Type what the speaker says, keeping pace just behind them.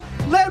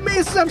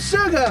me some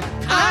sugar.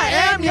 I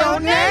am your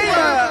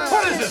neighbor.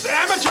 What is this,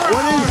 amateur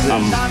hour?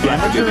 I'm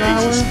blacker than the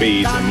ace of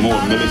spades and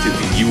more militant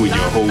than you and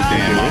your whole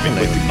damn army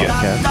put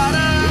together.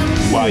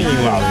 While you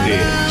out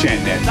there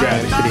chanting that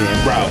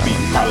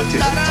browbeating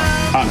politician,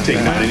 I'm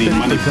taking out any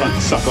money front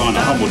sucker on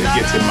a humble that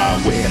gets in my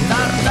way.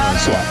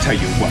 So I tell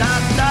you what,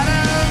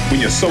 when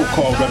your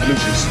so-called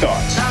revolution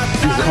starts,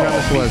 you call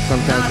me,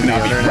 and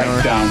I'll be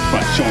right down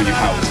front showing you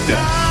how it's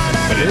done.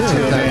 But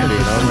until then,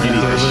 you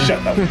need to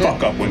shut the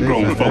fuck up when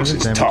grown folks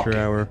is talking.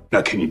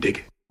 Now can you dig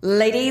it?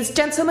 Ladies,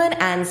 gentlemen,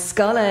 and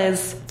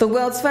scholars, the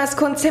world's first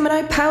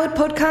Quantimino-powered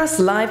podcast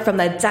live from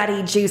the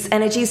Daddy Juice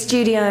Energy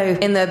Studio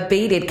in the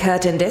Beaded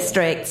Curtain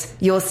District.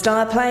 Your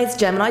star plays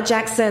Gemini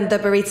Jackson, the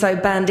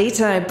Burrito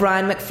Bandito,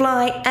 Brian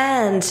McFly,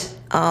 and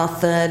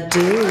Arthur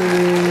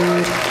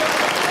Dude.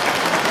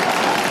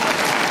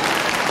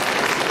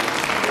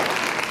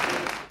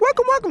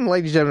 Welcome,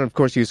 ladies and gentlemen, of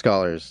course, you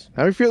scholars.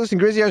 I'm your fearless and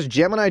grizzly host,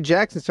 Gemini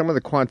Jackson, some of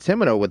the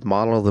Quantimino with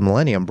Model of the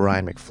Millennium,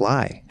 Brian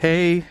McFly.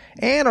 Hey.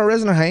 And our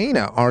resident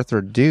hyena,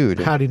 Arthur Dude.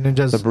 Howdy,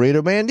 ninjas. The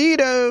Burrito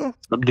Bandito.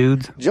 Up,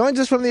 dudes. Joins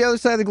us from the other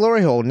side of the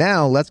glory hole.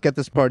 Now, let's get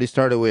this party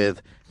started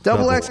with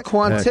Double X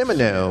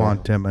Quantimino.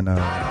 Quantimino.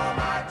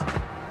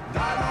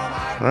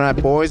 All right,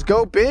 boys,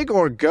 go big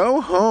or go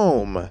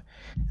home.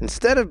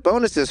 Instead of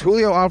bonuses,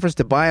 Julio offers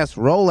to buy us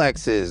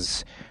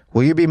Rolexes.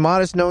 Will you be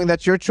modest knowing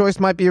that your choice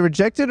might be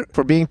rejected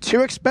for being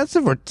too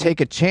expensive, or take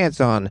a chance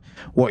on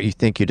what you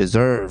think you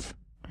deserve?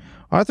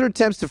 Arthur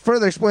attempts to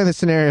further explain the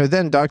scenario,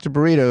 then Dr.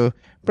 Burrito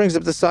brings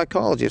up the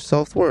psychology of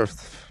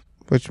self-worth,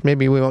 which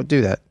maybe we won't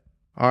do that.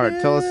 All right,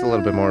 tell us a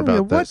little bit more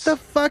about this. What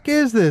the fuck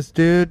is this,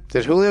 dude?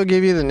 Did Julio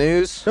give you the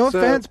news? No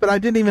offense, but I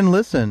didn't even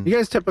listen. You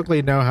guys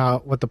typically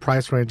know what the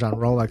price range on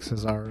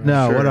Rolexes are, right?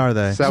 No, what are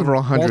they?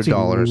 Several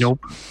 $100s. Nope.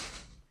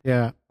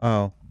 Yeah,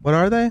 Oh, what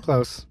are they?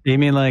 close. You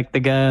mean like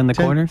the guy in the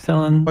corner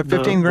selling What, the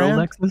 15 grand?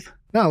 Rolexes?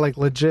 No, like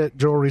legit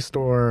jewelry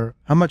store.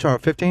 How much are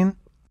 15?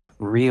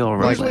 Real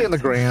Rolex. Usually in the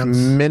grands.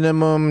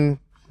 Minimum,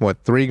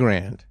 what,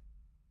 $3,000?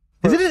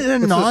 Is it a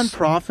It's the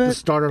non-profit?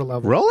 starter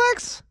level.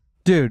 Rolex?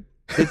 Dude,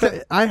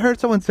 I heard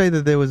someone say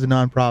that there was a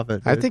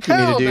non-profit. I dude. think you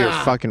need to do your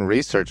nah. fucking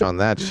research on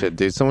that shit,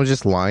 dude. Someone's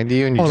just lying to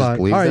you and you Hold just on.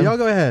 believe All right, them? y'all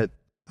go ahead.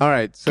 All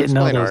right, so Getting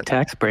all explain, those Art.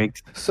 tax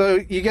breaks. So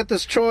you get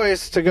this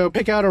choice to go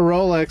pick out a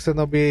Rolex, and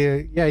they'll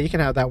be, yeah, you can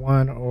have that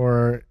one.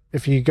 Or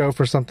if you go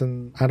for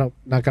something,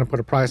 not going to put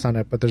a price on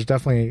it, but there's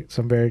definitely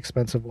some very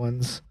expensive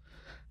ones.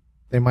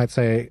 They might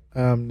say,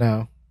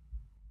 no,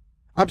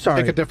 I'm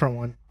sorry. pick a different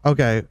one.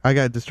 Okay, I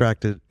got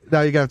distracted.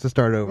 Now you got to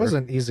start It over.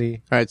 wasn't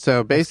easy. All right,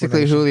 so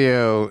basically Explanation.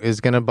 Julio is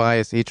going to buy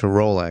us each a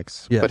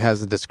Rolex, Yes. but has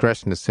the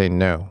discretion to say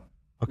no.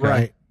 Okay.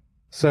 Right.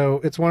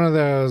 So it's one of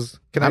those.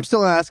 I'm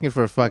still asking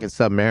for a fucking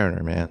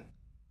Submariner, man.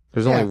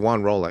 There's Yeah. only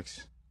one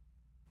Rolex.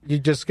 You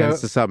just And go.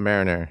 it's the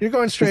Submariner. You're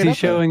going Is straight he up.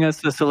 showing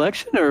us the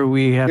selection, or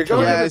we have You're to?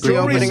 going Yeah, to is the he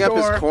jewelry opening up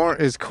store.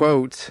 his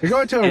quote? You're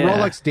going to a Yeah.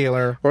 Rolex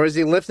dealer. Or is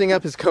he lifting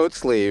up his coat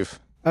sleeve?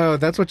 Oh,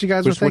 that's what you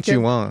guys Which were what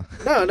thinking? you want?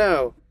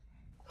 No.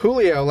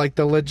 Julio, like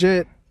the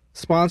legit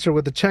sponsor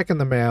with the check in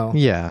the mail.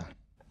 Yeah.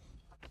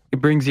 He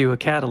brings you a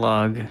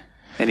catalog,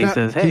 and he Now,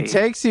 says, "Hey, He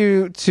takes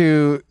you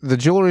to the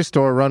jewelry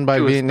store run by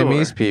To a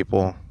Vietnamese store.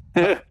 people.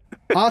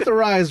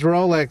 Authorized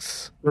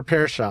Rolex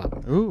repair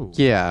shop. Ooh.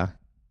 Yeah,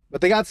 But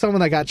they got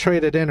someone that got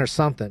traded in or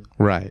something.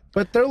 right.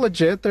 But they're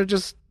legit. They're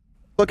just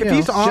Look, if You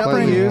he's know,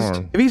 offering slightly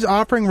used. if he's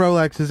offering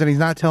Rolexes and he's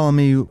not telling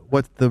me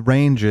what the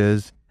range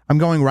is, I'm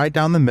going right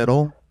down the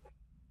middle.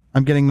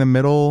 I'm getting the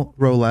middle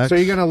Rolex. so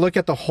you're gonna look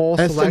at the whole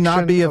As selection to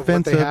not be of what they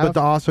offensive, have? but to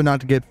also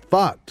not to get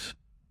fucked.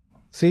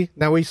 See,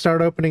 now we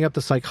start opening up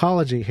the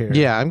psychology here.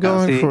 Yeah, I'm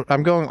see.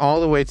 going all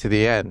the way to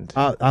the end.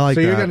 I like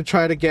so that. you're gonna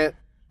try to get.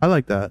 I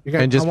like that. You're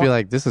gonna, And just I be want-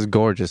 like, this is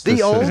gorgeous. The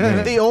This old is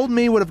it. the old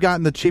me would have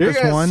gotten the You're cheapest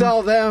gonna one.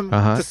 sell them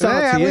to sell Hey,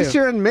 it at to least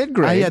you. you're in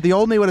mid-grade. Yeah, the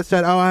old me would have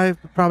said, "Oh, I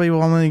probably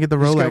will only get the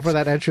Just go Rolex." for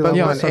that entry But level.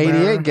 you're on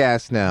 88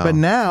 gas now. But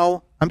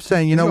now I'm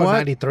saying, you know what?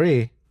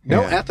 93.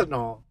 No Yeah.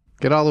 ethanol.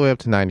 Get all the way up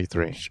to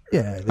 93.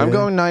 Yeah, dude. I'm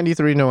going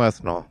 93, no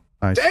ethanol.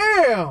 Nice.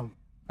 Damn.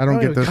 I don't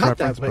get even this got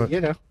reference, that, but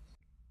you know.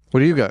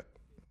 What do you got?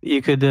 you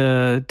could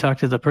talk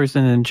to the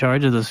person in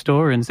charge of the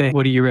store and say,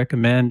 what do you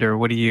recommend, or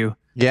what do you?"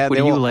 Yeah, What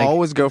they do you will like?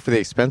 always go for the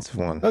expensive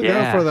one. They'll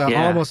Yeah, go for the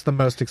yeah. almost the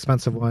most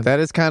expensive one. That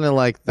is kind of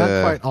like Not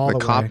the quite all the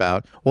way.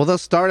 cop-out. Well, they'll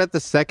start at the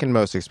second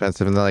most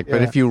expensive, and they're like, but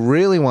Yeah. if you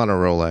really want a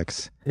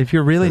Rolex, If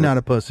you're really not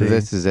a pussy,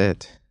 this is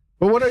it.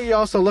 But what are you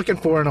also looking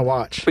for in a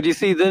watch? But you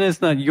see, then it's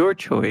not your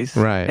choice,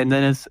 Right. And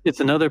then it's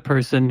another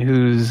person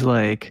who's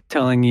like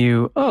telling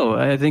you, "Oh,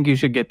 I think you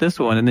should get this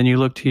one," and then you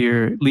look to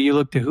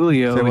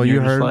Julio, say, and well, you're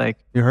you just heard, like,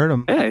 you heard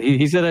him. "Yeah,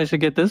 he said I should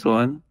get this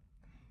one.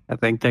 I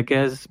think that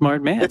guy's a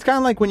smart man." It's kind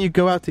of like when you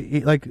go out to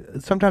eat. Like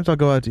sometimes I'll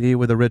go out to eat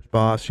with a rich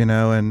boss, you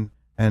know, and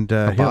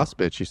A he'll- boss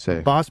bitch, you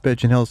say. boss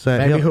bitch, and he'll say,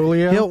 Maybe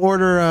Julio? he'll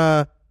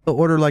order They'll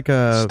order like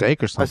a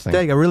steak or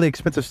something. a really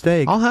expensive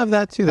steak. I'll have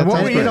that too. That's what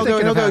were nice. you They'll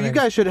thinking of go, you having?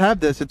 guys should have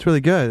this. It's really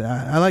good.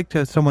 I like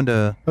someone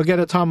to... He'll get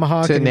a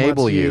tomahawk To and he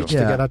enable wants you. to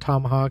Yeah. get a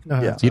tomahawk. No,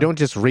 Yeah. You don't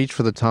just reach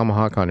for the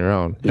tomahawk on your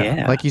own.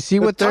 Yeah. Like you see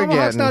the what they're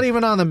tomahawk's getting. not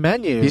even on the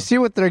menu. You see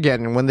what they're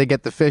getting. When they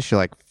get the fish, you're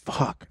like,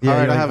 fuck. Yeah, All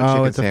right, you're I'll like, have a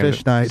chicken it's a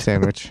fish night.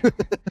 sandwich.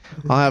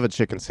 I'll have a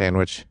chicken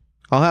sandwich.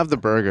 I'll have the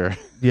burger.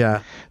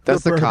 Yeah.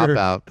 That's the burger,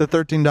 cop-out. The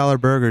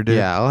 $13 burger, dude.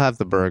 Yeah, I'll have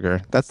the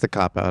burger. That's the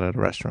cop-out at a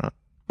restaurant.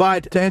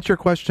 But to answer your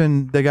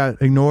question, they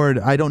got ignored.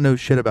 I don't know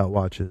shit about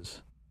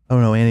watches. I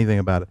don't know anything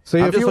about it. So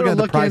I'm if just you were looking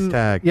at the price looking-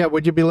 tag. Yeah,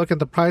 would you be looking at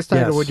the price tag,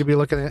 Yes. or would you be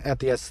looking at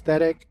the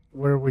aesthetic?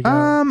 Where we go?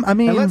 I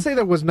mean... And let's say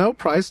there was no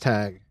price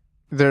tag.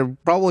 There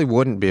probably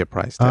wouldn't be a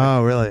price tag.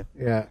 Oh, really?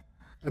 Yeah,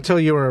 until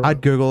you were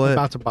I'd Google it.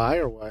 about to buy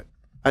or what?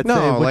 I'd No,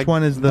 say which like,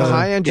 one is the the...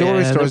 high-end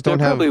jewelry Yeah, stores they don't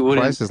have probably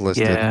wouldn't- prices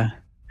listed. Yeah.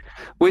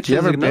 Which You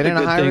is ever been another in a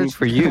good high thing rise?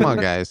 for you. Come on,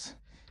 guys.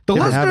 The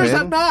You ever have listeners it?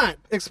 have not.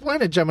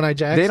 Explain it, Gemini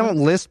Jackson. They don't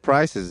list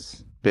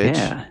prices, bitch.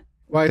 Yeah.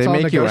 Why it's they all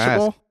make you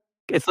negotiable?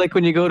 It's like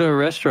when you go to a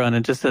restaurant,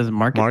 it just says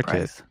market Market.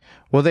 price.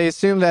 Well, they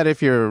assume that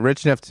if you're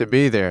rich enough to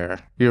be there,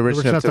 you're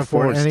rich enough to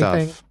afford anything?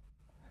 stuff.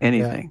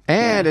 Anything.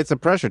 And it's a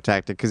pressure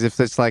tactic because if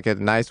it's like a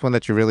nice one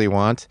that you really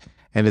want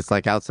and it's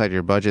like outside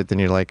your budget, then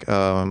you're like,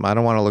 I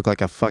don't want to look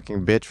like a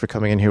fucking bitch for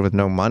coming in here with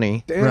no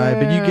money. Right,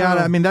 but you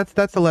gotta... I mean, that's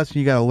the lesson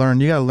you gotta learn.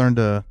 You gotta learn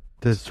to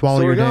swallow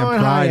So your we're damn going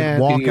pride,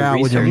 high-end. walk Do your out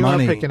with your If you were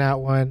money. picking out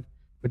one,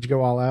 would you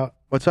go all out?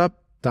 What's up?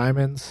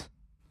 Diamonds.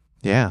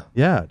 Yeah.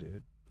 Yeah,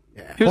 dude.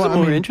 Here's Well, a I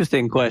more mean-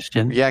 interesting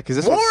question. Yeah, because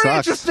this More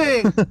one sucks.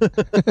 interesting.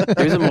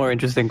 Here's a more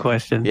interesting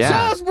question. Yeah.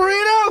 Sauce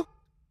burrito.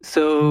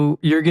 So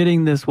you're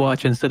getting this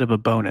watch instead of a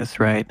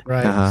bonus, right?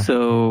 Right. Uh-huh.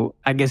 So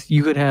I guess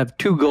you could have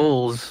two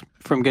goals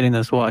from getting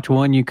this watch.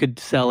 One, you could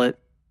sell it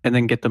and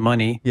then get the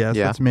money Yes,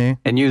 Yeah. that's me.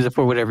 and use it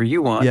for whatever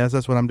you want. Yes,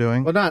 that's what I'm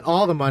doing. Well, not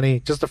all the money,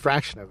 just a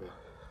fraction of it.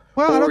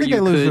 Well, I Or don't think you I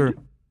lose could-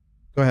 her.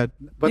 Go ahead.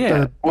 But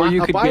Yeah, or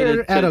you a could get buyer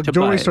it at a to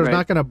jewelry buy it, store is right?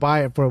 not going to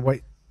buy it for what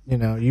you What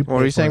pay were you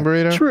for saying, it.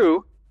 Burrito?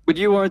 True, but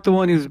you aren't the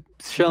one who's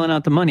shelling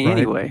out the money Right.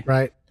 anyway.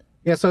 Right.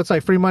 Yeah, so it's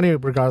like free money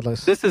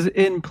regardless. This is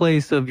in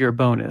place of your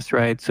bonus,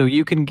 right? So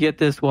you can get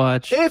this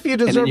watch If you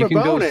and then deserve you a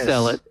can bonus, go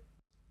sell it,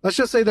 let's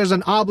just say there's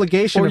an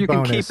obligation or of you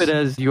can bonus. keep it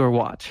as your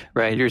watch,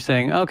 right? You're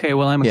saying, okay,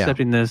 well, I'm Yeah.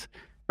 accepting this,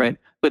 right?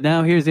 But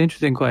now here's the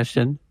interesting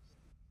question.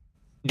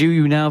 Do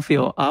you now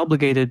feel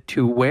obligated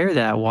to wear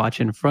that watch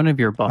in front of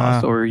your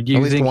boss, or do you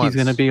least think once.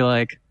 he's going to be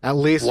like, At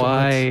least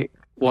once.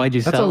 why'd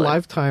you That's a sell it?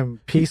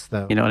 lifetime piece,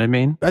 though. You know what I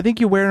mean? I think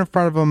you wear it in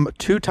front of him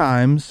 2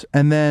 times,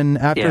 and then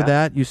after Yeah.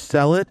 that, you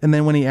sell it, and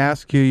then when he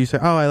asks you, you say,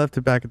 "Oh, I left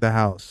it back at the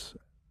house."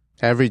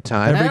 Every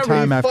time. Every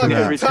time after fucking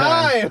that. Every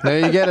time. No,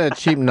 you get a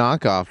cheap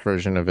knockoff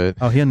version of it.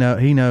 Oh, he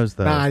knows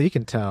though. Nah, you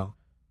can tell.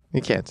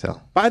 You can't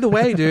tell. By the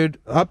way, dude,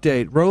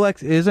 update: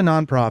 Rolex is a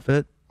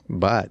nonprofit.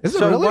 But Is it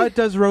So really? what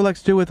does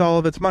Rolex do with all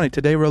of its money?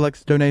 Today,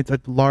 Rolex donates a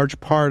large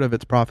part of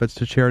its profits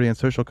to charity and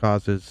social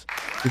causes.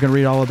 You can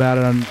read all about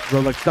it on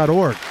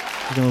Rolex.org.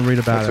 You can read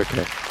about that's it.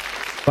 okay.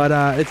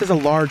 But it says a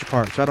large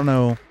part, so I don't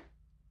know.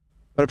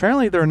 But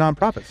apparently, they're a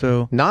nonprofit,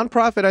 so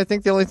Non-profit, I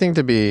think the only thing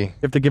to be you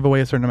have to give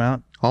away a certain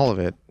amount. all of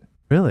it.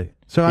 Really?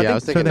 So I Yeah, I think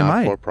was so thinking they not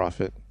might. for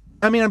profit.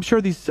 I mean, I'm sure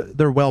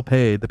they're well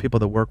paid, the people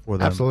that work for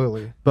them.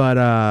 Absolutely. But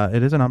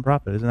it is a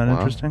nonprofit. Isn't that Wow.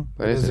 interesting?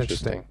 That It is is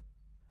interesting.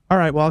 All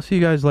right. Well, I'll see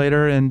you guys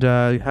later, and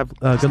have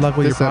good luck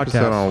with This your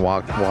episode podcast. on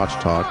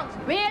Watch Talk.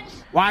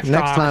 Watch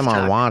Next time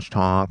on Watch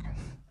Talk.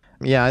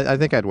 Yeah, I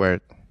think I'd wear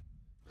it.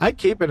 I'd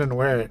keep it and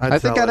wear it. I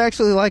think I'd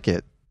actually like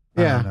it.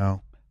 I yeah. don't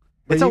know.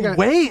 But It's you a got-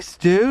 waste,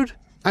 dude.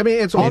 I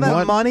mean, it's All one-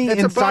 that money it's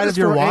a inside bonus of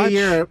your for a watch.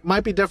 year. It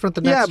might be different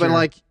the next Yeah, but year.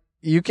 like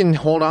you can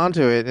hold on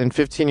to it, and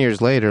 15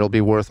 years later, it'll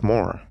be worth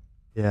more.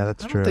 Yeah,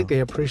 that's I true. don't think they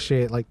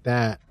appreciate like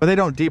that. But they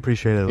don't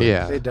depreciate it.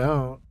 Yeah. They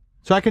don't.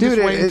 So I can Dude,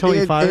 just wait until he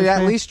it fires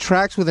at me? least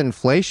tracks with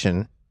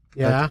inflation.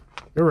 Yeah,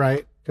 you're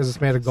right because it's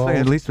made of It's gold. like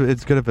at least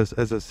it's good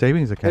as a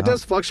savings account. It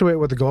does fluctuate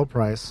with the gold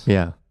price.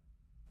 Yeah.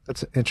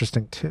 That's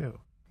interesting too.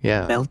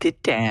 Yeah. Melt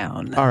it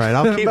down. All right,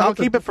 I'll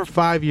keep it for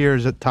 5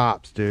 years at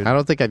tops, dude. I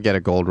don't think I'd get a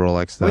gold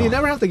Rolex though. Well, you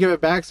never have to give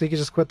it back, so you can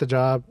just quit the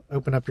job,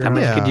 open up your How own.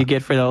 much Yeah. could you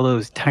get for all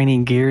those tiny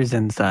gears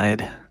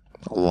inside?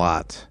 A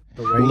lot.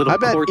 The weight. Little I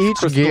bet quartz each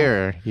crystal.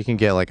 gear you can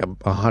get like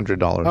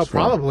 $100. Oh, for.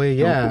 probably,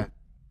 yeah.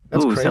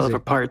 That's Ooh, crazy. sell it for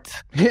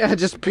parts. Yeah,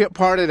 just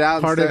part it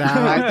out. Part it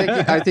instead.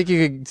 out. I think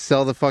you could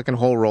sell the fucking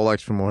whole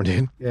Rolex for more,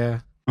 dude. Yeah,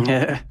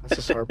 Yeah. that's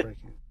just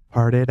heartbreaking.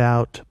 Part it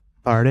out.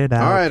 Part it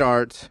out. All right,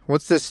 Art.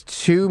 What's this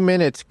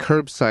 2-minute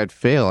curbside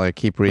fail I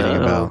keep reading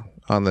Uh-oh. about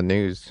on the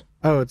news?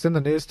 Oh, it's in the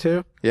news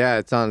too? Yeah,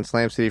 it's on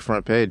Slam City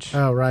front page.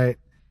 Oh, right.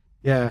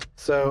 Yeah.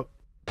 So,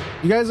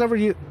 you guys ever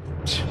use...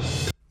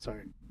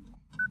 Sorry.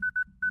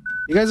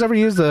 You guys ever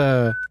use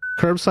the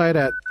curbside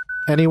at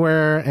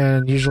anywhere,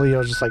 and usually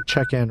you'll just like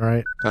check in,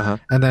 right? Uh-huh.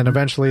 And then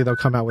eventually they'll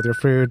come out with your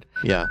food.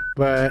 Yeah.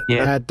 But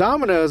Yeah. at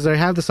Domino's, they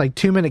have this like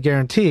 2-minute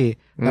guarantee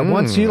that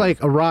once you like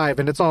arrive,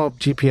 and it's all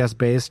GPS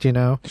based, you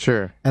know,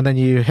 Sure. and then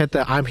you hit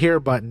the I'm here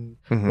button,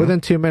 within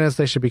 2 minutes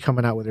they should be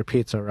coming out with your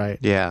pizza, right?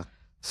 Yeah.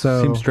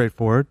 So Seems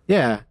straightforward.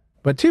 yeah,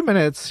 but 2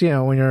 minutes, you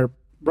know, when you're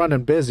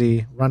running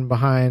busy, running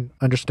behind,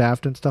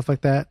 understaffed and stuff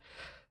like that,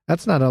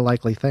 That's not a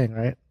likely thing,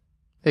 right?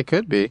 It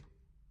could be.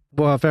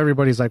 Well, if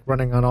everybody's like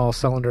running on all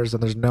cylinders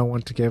and there's no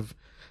one to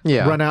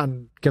run out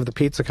and give the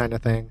pizza kind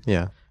of thing.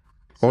 Yeah.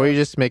 Or you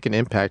just make an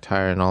impact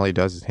hire and all he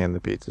does is hand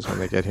the pizzas when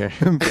they get here.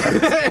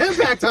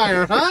 Impact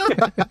hire,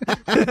 huh?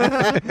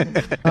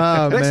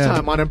 Next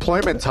time on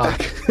Employment Talk.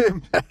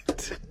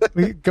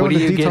 We go What do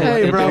into you get detail.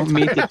 if they don't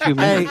meet the 2 Hey,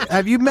 minutes?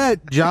 have you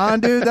met John,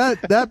 dude?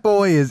 That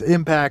boy is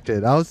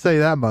impacted. I'll say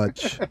that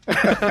much.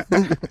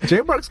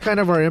 J-Mark's kind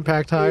of our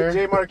impact hire.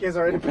 J-Mark is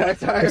our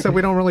impact hire. Except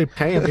we don't really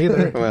pay him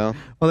either. Well,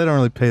 Well, they don't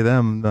really pay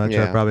them much.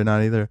 Yeah. Probably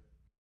not either.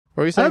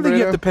 what were you I saying, don't think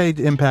you have Burrito? to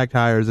pay impact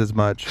hires as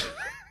much. What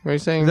were you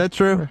saying? Is that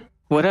true?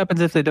 What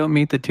happens if they don't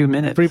meet the 2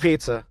 minutes? Free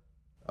pizza.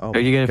 Oh, Are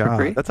you getting it for God.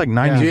 free? That's like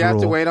 90s Do you have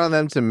to rule. wait on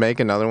them to make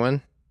another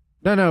one?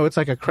 No, it's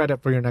like a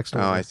credit for your next Oh,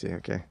 order. I see.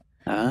 Okay.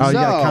 Oh, you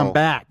got to So- come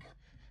back.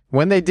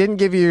 When they didn't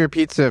give you your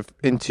pizza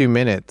in 2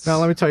 minutes. Now,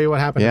 let me tell you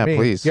what happened Yeah, to me.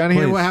 please. You want to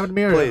hear Please. what happened to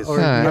me? Or, Please.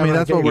 or I you mean, wanna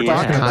that's get what we're into it?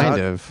 talking about.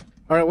 Kind of.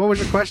 All right, what was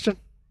your question?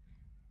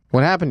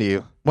 What happened to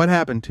you? What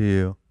happened to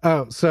you?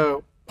 Oh,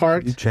 so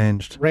parked, You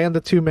changed. ran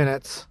the 2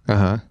 minutes.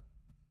 Uh-huh.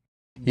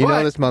 You What?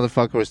 know this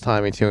motherfucker was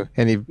timing too,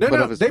 and he put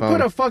up his They phone.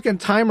 put a fucking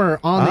timer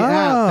on the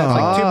app. That's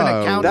like 2 minute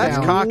Oh, countdown.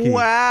 that's cocky.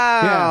 Wow.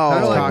 Yeah,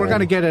 they're like, cocky. we're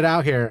gonna get it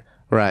out here,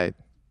 Right.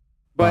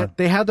 but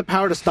they had the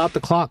power to stop the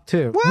clock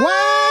too.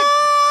 What?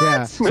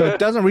 Yeah, so it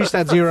doesn't reach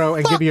that zero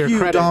and give you your you,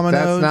 credit.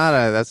 Domino's.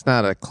 That's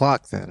not a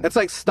clock then. It's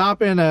like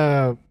stopping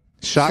a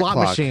Shot slot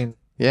clock. machine.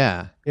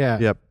 Yeah. Yeah.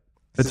 Yep.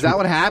 Is that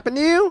what happened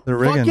to you? The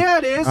Fuck rigging. yeah,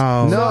 it is.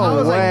 Oh, So I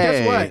was like, way.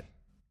 guess what?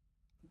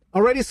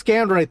 Already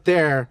scanned right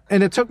there,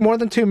 and it took more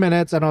than 2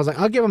 minutes, and I was like,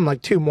 I'll give them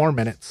like 2 more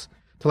minutes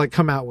to like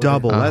come out with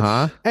Double. it.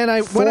 Uh-huh. And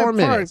I when I 4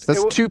 minutes. parked, That's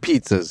it wa- 2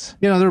 pizzas.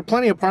 you know, there were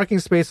plenty of parking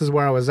spaces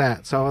where I was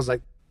at, so I was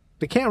like,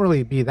 they can't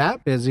really be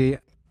that busy.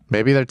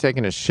 Maybe they're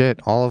taking a shit,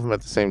 all of them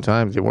at the same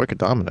time. They work at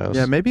Domino's.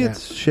 Yeah, maybe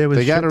it's shit with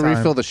They got to shit time.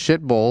 refill the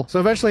shit bowl. So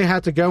eventually I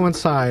had to go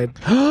inside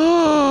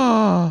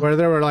Oh. where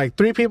there were like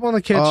 3 people in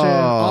the kitchen,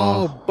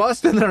 all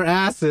busting their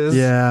asses.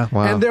 Yeah.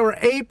 Wow. And there were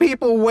 8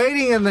 people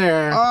waiting in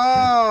there.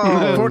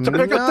 Oh, To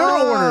pick up their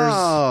orders.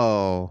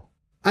 no.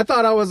 I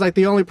thought I was like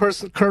the only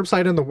person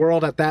curbside in the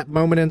world at that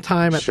moment in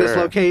time at this Sure.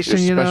 location,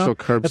 Your you know? special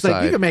curbside. It's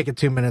like you can make it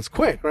 2 minutes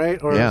quick,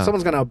 right? Or Yeah.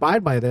 someone's going to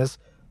abide by this.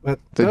 But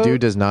The those-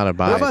 dude does not those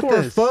abide. about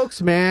poor this?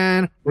 folks,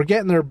 man, were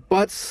getting their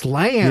butts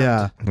slammed.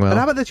 Yeah. Well- But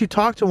how about that you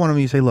talk to one of them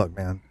and you say, look,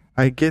 man,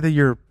 I get that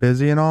you're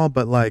busy and all,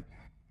 but like,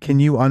 can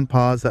you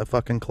unpause that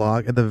fucking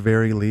clock at the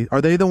very least? Are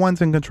they the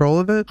ones in control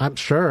of it? I'm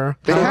sure.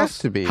 It How has else-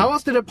 to be. How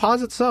else did it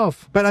pause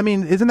itself? But I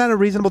mean, isn't that a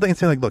reasonable thing to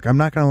say? Like, look, I'm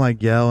not going to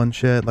like yell and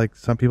shit like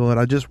some people that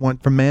I just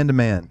want from man to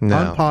man.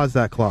 No. Unpause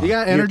that clock. You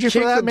got energy you for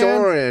kick that, the man?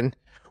 door in.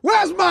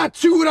 Where's my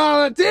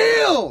 $2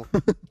 deal?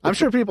 I'm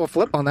sure people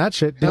flip on that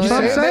shit. Did That's you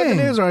what say I'm that in saying.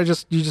 the news, or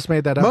you just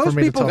made that up Most for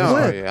me people to tell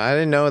No, me? flip. I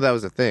didn't know that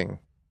was a thing.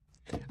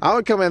 I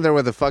would come in there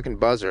with a fucking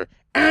buzzer.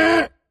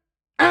 Hear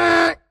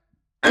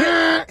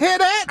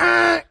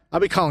that? I'll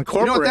be calling You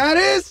corporate. know what that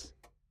is?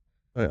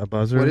 Wait, a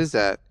buzzer? What is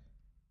that?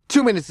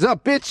 2 minutes is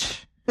up,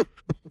 bitch.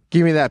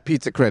 Give me that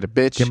pizza credit,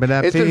 bitch. Give me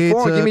that It's been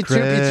 4. pizza Give me 2 pizza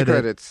credit.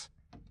 credits.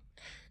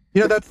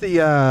 You know, that's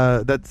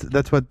the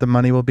that's what the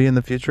money will be in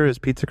the future is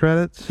pizza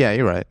credits. Yeah,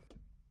 you're right.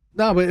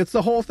 No, but it's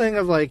the whole thing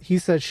of like he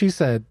said, she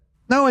said,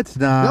 No, it's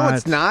not. No,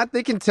 it's not.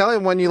 They can tell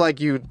him when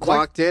you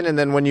clocked in and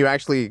then when you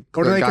actually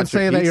or they got can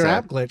say your that your pizza.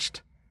 app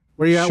glitched.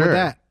 Where you at Sure. with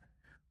that?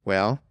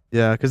 Well,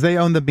 Yeah, because they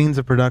own the means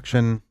of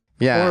production.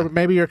 yeah. Or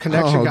maybe your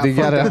connection got you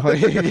fucked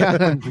up. you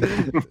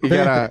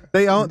gotta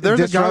They own. They're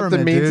the disrupt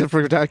government, the means dude. of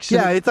production.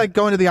 Yeah, it's like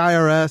going to the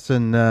IRS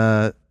and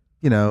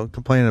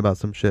complaining about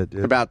some shit,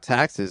 dude. About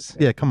taxes.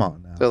 Yeah, come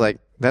on now. So like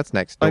that's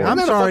next door. Like, I'm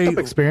Isn't that a sorry. fucked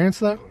up experience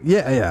though.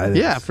 Yeah, it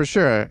yeah, is. for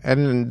sure.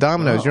 And then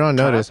Domino's, you're on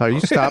notice. Are you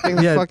stopping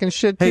the Yeah. fucking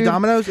shit? Hey, dude?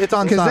 Domino's, it's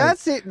on Because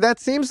site. that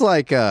seems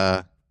like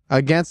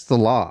against the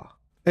law.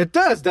 It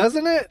does,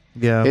 doesn't it?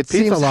 Yeah, It pizza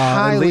seems law.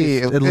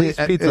 highly, at least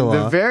pizza at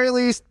law. the very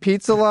least,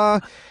 pizza law.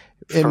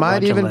 It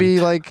might even be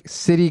like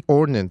city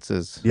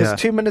ordinances. Yeah. Is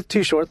 2 minutes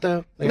too short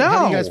though? Like, how do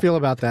No. you guys feel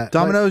about that?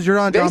 Domino's, you're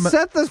on. They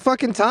set the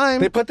fucking time.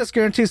 They put this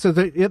guarantee, so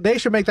they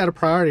should make that a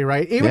priority,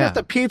 right? Even Yeah. if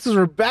the pizzas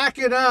are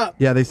backing up,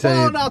 Yeah, they say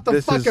blowing out the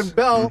this is- fucking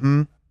belt.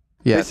 Mhm.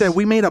 Yes. They said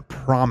we made a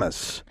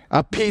promise.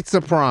 a pizza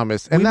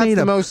promise, and We that's made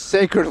the a- most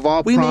sacred of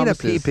all We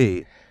promises. made a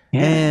PP,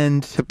 Yeah.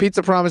 and The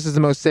pizza promise is the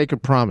most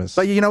sacred promise.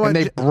 But you know what? And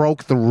they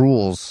broke the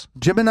rules.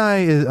 Gemini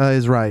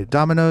is right.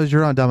 Domino's,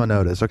 you're on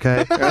Domino's,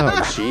 okay?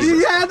 Oh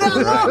Jesus! Yeah, that's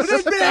what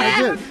it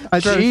is. I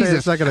tried to say it a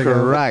Jesus second ago.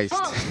 Christ!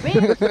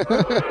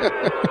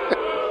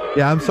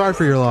 Yeah, I'm sorry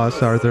for your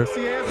loss, Arthur.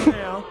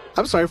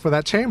 I'm sorry for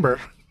that chamber.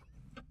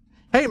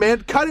 Hey,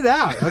 man, cut it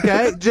out,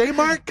 okay?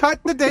 J-Mark, cut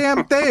the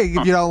damn thing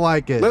if you don't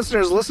like it.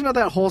 Listeners, listen to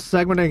that whole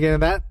segment again.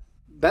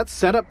 That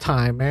setup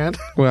time, man.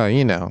 Well,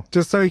 you know.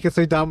 Just so you can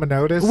say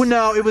Domino's. Well,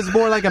 no, it was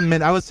more like a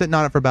minute. I was sitting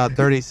on it for about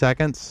 30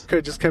 seconds, Could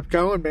have just kept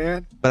going,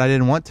 man. but I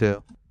didn't want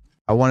to.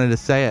 I wanted to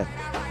say it.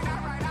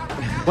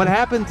 What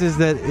happens is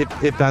that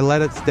if I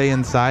let it stay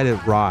inside,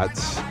 it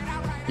rots.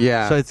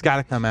 Yeah. So it's got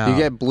to come out. you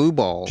get blue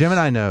balls.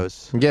 Gemini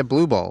knows. You get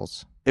blue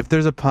balls. If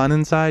there's a pun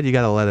inside, you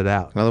got to let it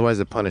out. Otherwise,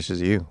 it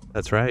punishes you.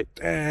 That's right.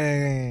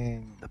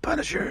 Dang. The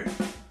Punisher.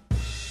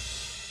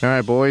 All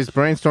right, boys.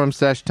 Brainstorm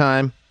sesh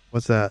time.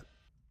 What's that?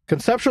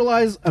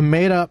 Conceptualize a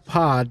made-up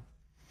pod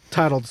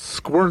titled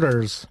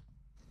Squirters.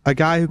 A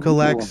guy who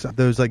collects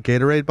those like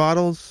Gatorade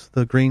bottles,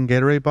 the green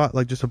Gatorade bottle,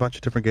 like just a bunch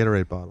of different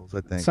Gatorade bottles, I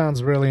think.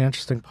 Sounds really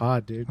interesting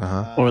pod, dude.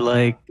 Or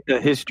like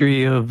a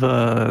history of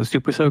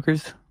Super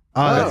Soakers.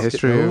 The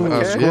history of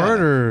okay.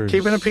 Squirters.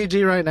 Keeping a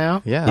PG right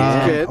now. Yeah.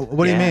 That's good.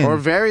 What do you mean? Or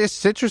various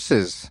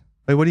citruses.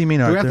 Wait, what do you mean,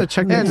 We Arthur? have to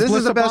check Yeah, the this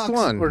is the explicit best box,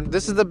 one. or-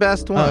 This is the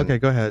best one. Oh, okay,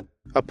 go ahead.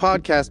 A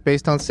podcast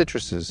based on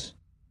citruses.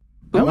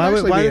 That would Why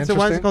actually be is it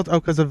interesting. called? Oh,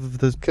 because of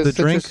the drink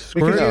citrus-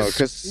 squirt? No, Because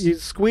 'cause- you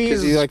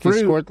squeeze you like to fruit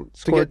squirt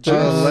to get juice.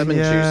 lemon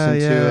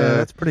juice into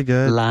that's pretty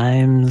good.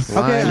 Limes.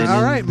 Okay, Lemon.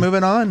 all right,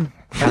 moving on.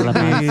 We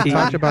Calamansi.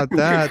 talked about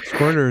that.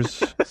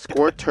 Squirters.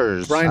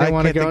 squirters. Brian I didn't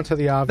want to can't go think- into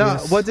the No,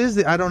 obvious. what is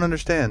the? I don't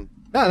understand.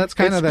 No, that's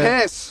kind It's of the.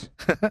 piss.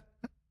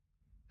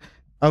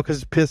 Oh,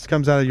 because piss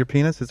comes out of your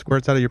penis? It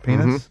squirts out of your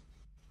penis?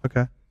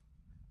 Okay.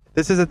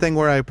 This is a thing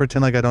where I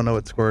pretend like I don't know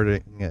what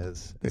squirting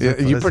is.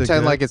 You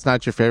pretend like it's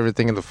not your favorite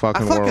thing in the I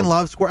fucking fucking world.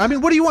 love squirt. I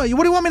mean, what do you want?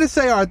 What do you want me to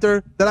say,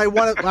 Arthur? That I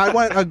want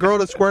a girl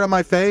to squirt on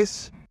my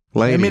face?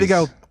 Ladies. And me to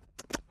go,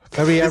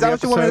 Every is that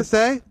what you want me to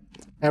episode. say?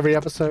 Every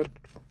episode.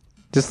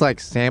 Just like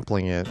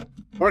sampling it.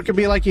 Or it could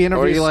be like you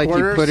interview Or you like you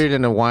squirters. put it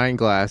in a wine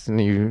glass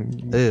and you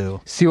Ew.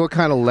 see what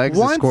kind of legs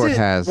the squirt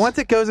has. Once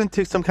it goes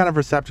into some kind of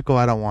receptacle,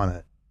 I don't want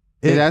it.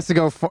 It has to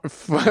go from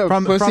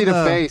pussy to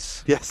the-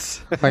 face.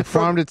 Yes. Like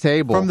farm to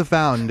table. From the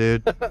fountain,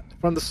 dude.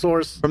 From the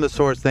source. From the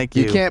source, thank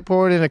you. You can't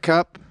pour it in a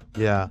cup.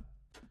 Yeah.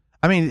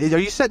 I mean, are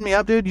you setting me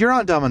up, dude? You're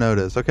on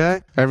Domino's,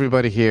 okay?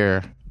 Everybody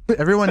here,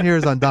 Everyone here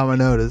is on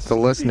Domino's. the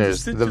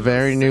listeners, the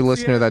very new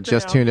listener that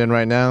just tuned in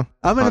right now.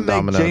 I'm going on to make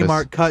Domino's.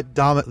 J-Mark cut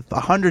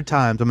 100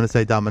 times. I'm going to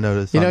say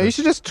Domino's. You know, you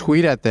should just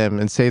tweet at them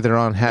and say they're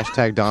on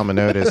hashtag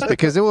Dominotus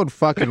because it would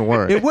fucking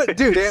work. It would,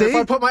 dude. Dan, See? if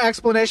I put my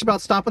explanation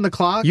about stopping the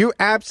clock, You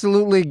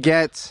absolutely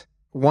get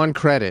one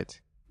credit,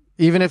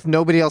 even if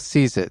nobody else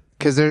sees it,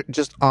 because they're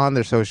just on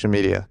their social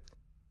media.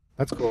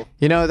 that's cool.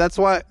 You know, that's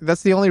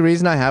the only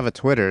reason I have a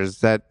Twitter is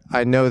that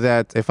I know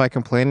that if I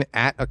complain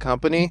at a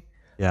company,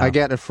 Yeah. I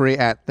get a free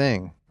at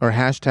thing or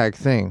hashtag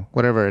thing,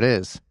 whatever it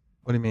is,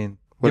 What do you mean?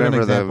 Give an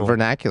whatever the example.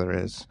 vernacular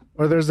is.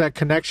 Or there's that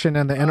connection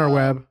in the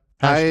interweb.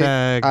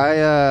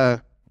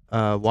 Hashtag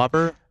I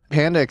Whopper?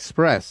 Panda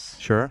Express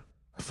Sure.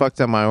 fucked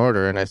up my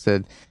order and I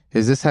said,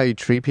 is this how you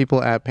treat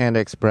people at Panda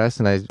Express?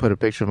 And I put a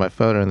picture of my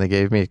photo and they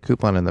gave me a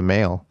coupon in the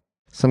mail.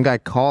 Some guy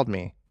called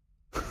me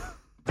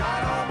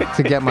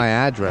to get my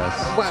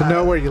address. To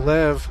know where you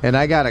live. And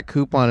I got a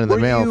coupon in the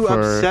Were mail you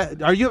for...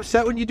 upset? Are you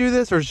upset when you do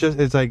this, or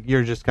it's like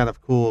you're just kind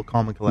of cool,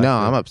 calm, and collected? No,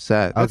 I'm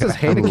upset. That's his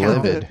hate I'm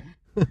account. livid.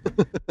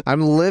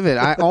 I'm livid.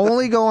 I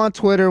only go on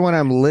Twitter when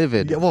I'm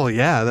livid. Yeah, well,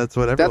 yeah, that's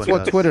what everyone That's what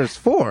does. Twitter's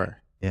for.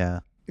 Yeah.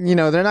 You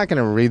know, they're not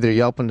going to read their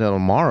Yelp until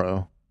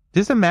tomorrow.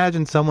 Just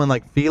imagine someone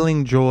like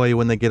feeling joy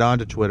when they get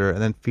onto Twitter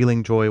and then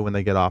feeling joy when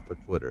they get off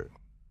of Twitter.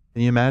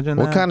 Can you imagine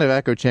What that? kind of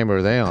echo chamber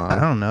are they I on?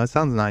 don't know. It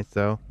sounds nice,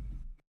 though.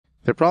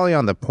 They're probably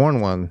on the porn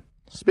one.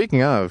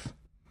 Speaking of,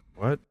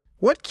 What?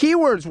 what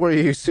keywords were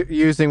you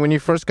using when you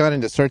first got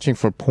into searching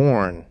for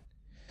porn?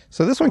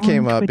 So this one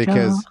came up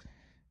because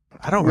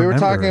I don't we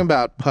remember. were talking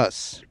about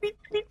puss.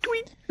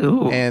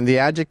 Ooh. And the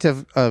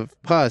adjective of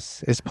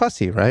puss is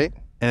pussy, right?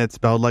 And it's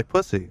spelled like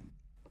pussy.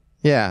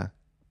 Yeah.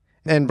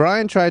 And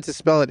Brian tried to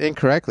spell it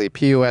incorrectly,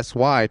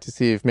 P-U-S-Y, to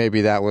see if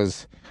maybe that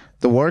was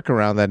the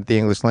workaround that the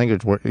English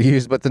language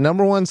used. But the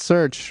number one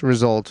search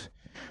result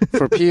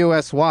for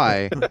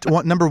P-U-S-Y,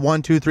 Number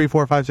 1, 2, 3,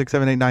 4, 5, 6,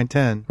 7, 8, 9,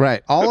 10.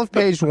 right, all of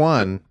page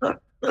one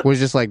was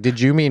just like, did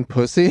you mean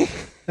pussy?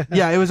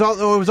 Yeah, it was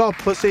all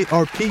pussy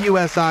or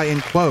P-U-S-I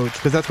in quotes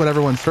because that's what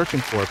everyone's searching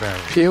for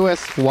apparently.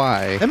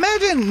 P-U-S-Y.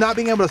 Imagine not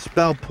being able to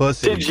spell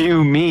pussy. Did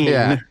you mean?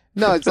 Yeah.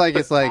 No, it's like,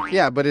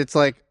 yeah, but it's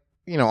like,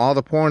 you know, all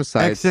the porn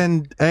sites.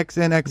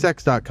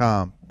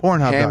 XNXX.com,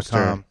 Pornhub.com,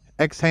 Hamster.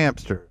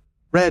 Xhamster,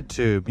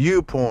 RedTube,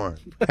 YouPorn,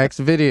 X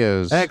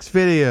videos,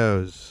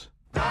 Xvideos,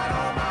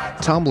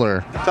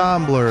 Tumblr.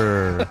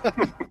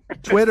 Tumblr,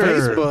 Twitter,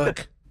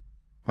 Facebook.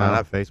 No,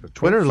 not Facebook.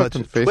 Twitter What lets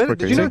fucking you. Twitter, Facebook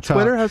did are you know you?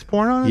 Twitter has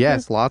porn on it?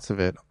 Yes, lots of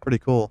it. Pretty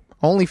cool.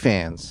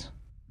 OnlyFans.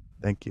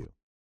 Thank you.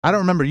 I don't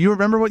remember. You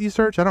remember what you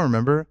searched? I don't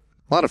remember.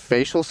 A lot of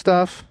facial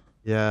stuff.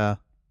 Yeah.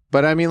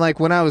 But I mean, like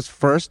when I was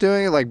first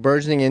doing it, like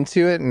burgeoning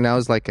into it, and I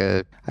was like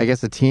I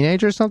guess a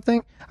teenager or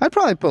something, I'd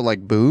probably put like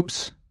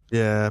boobs.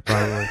 Yeah,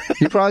 probably.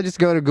 You probably just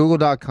go to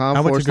google.com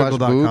I went to /boobs.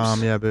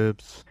 google.com. Yeah,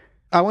 boobs.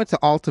 I went to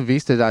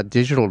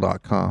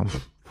altavista.digital.com.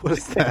 What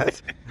is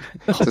that?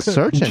 It's a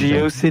search engine.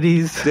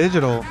 GeoCities.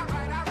 Digital.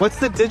 What's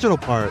the digital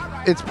part?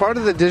 It's part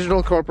of the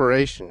Digital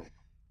Corporation,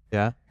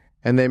 Yeah.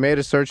 and they made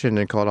a search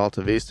engine called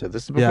AltaVista.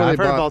 This is before Yeah, they I've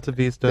heard bought. of Alta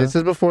Vista. This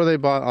is before they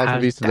bought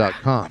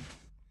altavista.com.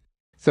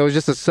 So it was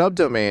just a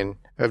subdomain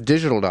of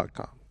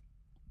digital.com.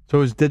 So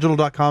it was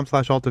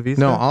digital.com/Alta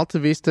Vista? No,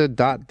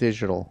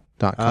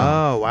 altavista.digital.com.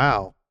 Oh,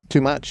 wow.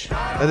 Too much.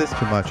 That is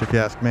too much if you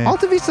ask me.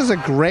 Alta Vista's a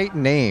great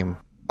name.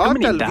 How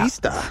many Alta dots?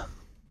 Vista.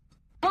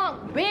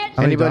 Funk, bitch.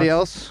 How many Anybody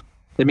dots? else?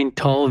 I mean,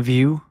 tall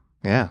view.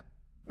 Yeah.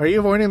 Are you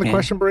avoiding the Yeah.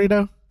 question,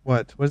 Burrito?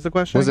 What was the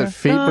question? Was it again?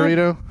 feet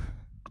burrito?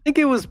 I think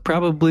it was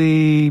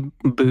probably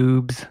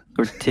boobs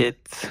or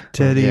tits.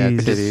 Titties? Yeah,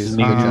 titties,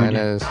 Nude.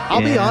 vaginas. I'll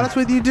be Yeah. honest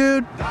with you,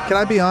 dude. Can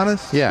I be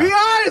honest? Yeah.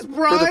 honest, For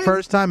Brian. the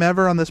first time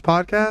ever on this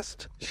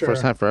podcast, Sure.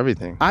 First time for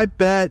everything. I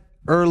bet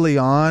early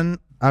on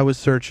I was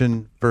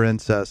searching for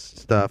incest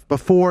stuff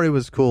before it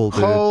was cool,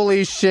 dude.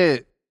 Holy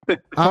shit. I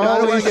don't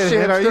Holy wanna get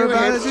shit. Are hipster you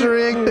about it, dude.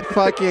 hipstering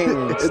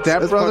fucking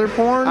stepbrother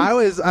porn? I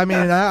was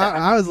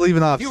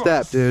leaving off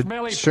step,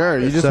 dude. Sure,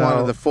 you just So-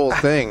 wanted the full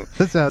thing.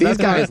 That's how- These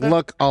that's how- guys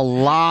look a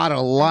lot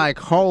alike.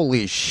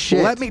 Holy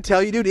shit. Let me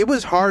tell you, dude, it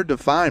was hard to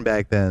find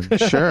back then.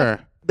 Sure.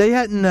 They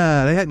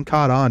hadn't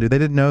caught on, dude. They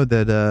didn't know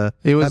that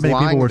It was that many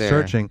lying people were there.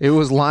 searching. It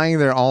was lying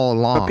there all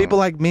along. But people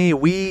like me,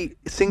 we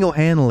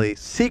single-handedly,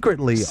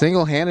 secretly,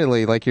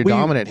 single-handedly, like your We-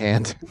 dominant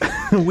hand.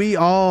 we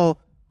all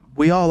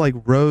like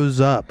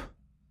rose up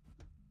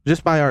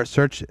just by our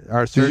search.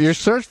 Your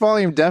search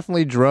volume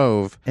definitely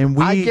drove. And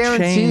we I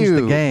guarantee changed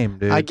you, the game,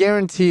 dude. I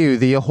guarantee you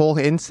the whole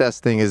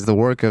incest thing is the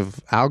work of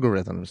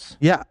algorithms.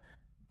 Yeah.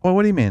 Well,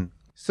 what do you mean?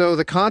 So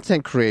the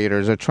content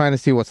creators are trying to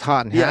see what's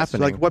hot and Yes,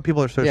 happening. like what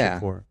people are searching Yeah.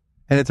 for.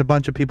 And it's a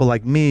bunch of people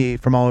like me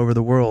from all over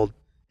the world.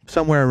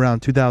 Somewhere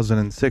around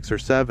 2006 or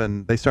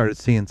 7, they started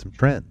seeing some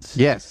trends.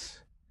 Yes.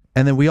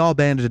 And then we all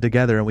banded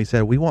together and we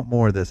said, we want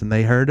more of this. And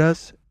they heard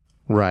us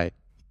Right.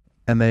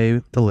 and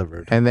they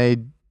delivered. And they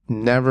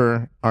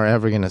never are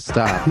ever going to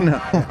stop.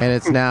 No. And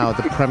it's now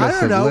the premise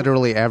I don't of know.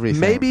 literally everything.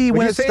 Maybe Would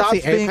when you it say it's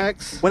stops the being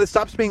apex? when it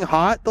stops being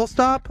hot, they'll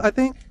stop, I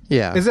think.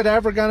 Yeah. Is it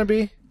ever gonna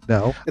be?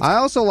 No. I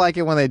also like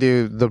it when they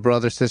do the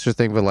brother-sister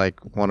thing, but like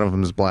one of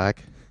them's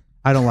black.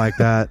 I don't like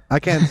that. I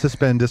can't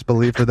suspend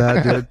disbelief for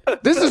that, dude.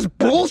 This is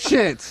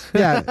bullshit.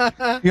 Yeah.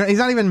 He's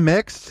not even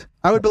mixed.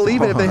 I would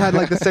believe it if they had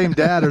like the same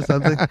dad or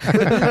something.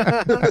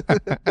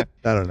 I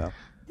don't know.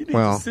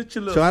 Well, So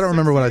I don't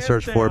remember what I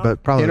searched for,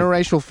 but probably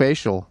interracial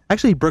facial.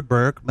 actually Brooke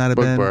Burke might have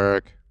Brooke been.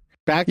 Burke.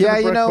 Back to Yeah,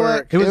 the you know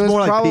what? Brooke. It was more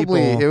like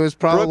probably people. it was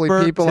probably Brooke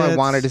Burke people I tits.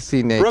 wanted to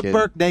see naked. Brooke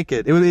Burke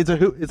naked.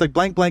 It's like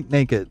blank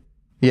naked.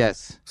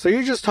 Yes. So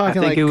you're just I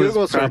talking think like it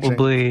Google was searching.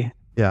 probably,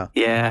 Yeah.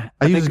 yeah.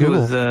 I I use think it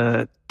Google.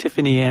 was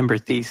Tiffany Amber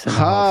Thiessen.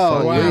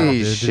 Holy wow.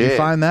 Dude, shit! did you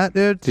find that,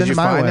 dude? Did Send you it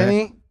my find way.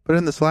 any? Put it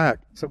in the Slack.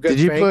 Some good Did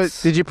you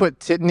fakes. put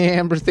Titney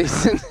Amber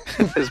Thiessen?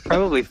 It's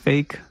probably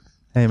fake.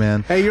 Hey,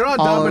 man. Hey, you're on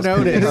All those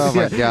Dominotis. people. Oh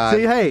my God.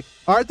 See, hey,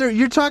 Arthur,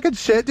 you're talking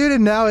shit, dude,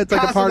 and now it's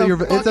like a Casa part of the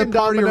your it's a fucking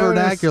part of your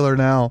Dominotis. vernacular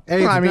now.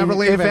 Hey, I never mean,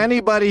 leave if it.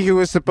 anybody who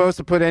was supposed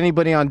to put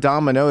anybody on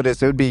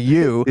Dominotis, it would be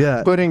you.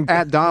 Yeah. Putting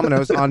at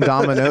Domino's on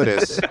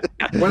Dominotis.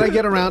 When I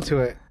get around to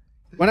it.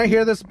 When I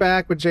hear this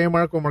back with J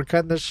Mark when we're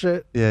cutting this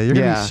shit, Yeah, you're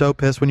gonna Yeah. be so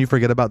pissed when you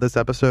forget about this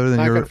episode and I'm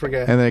not you're gonna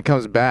forget. And then it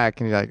comes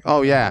back and you're like,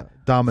 oh yeah,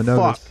 Domino's.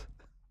 Fuck.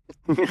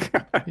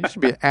 You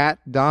should be at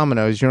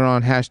Domino's. You're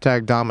on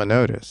hashtag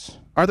Dominotis.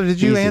 Arthur,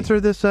 did you Easy. answer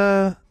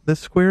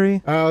this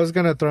query? I was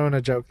gonna throw in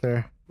a joke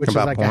there, which is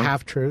About like porn? a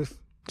half truth.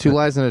 Two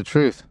lies and a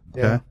truth.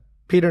 Yeah. Okay.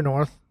 Peter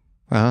North.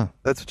 Uh-huh.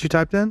 That's what you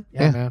typed in?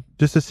 Yeah, man.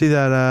 Just to see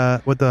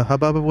that what the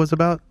hubbub was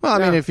about? Well, I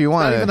mean, No, if you it's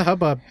not want even the to,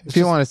 hubbub. if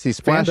you want to see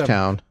Splash fandom.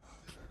 Town,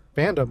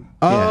 Fandom.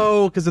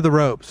 Oh, because of the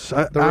ropes.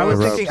 I was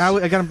ropes. thinking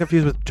I got them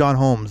confused with John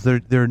Holmes.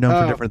 They're known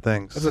Oh. for different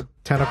things. That's a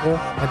tentacle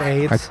and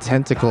AIDS. a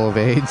tentacle of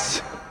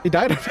AIDS. He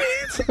died of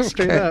AIDS.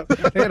 Straight up.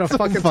 He had a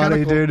fucking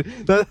Funny, tentacle.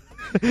 dude.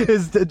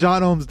 His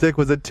John Holmes' dick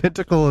was a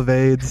tentacle of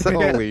AIDS.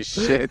 Holy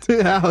shit.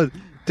 Yeah,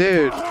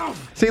 dude.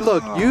 See,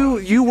 look,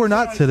 you were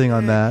not sitting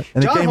on that,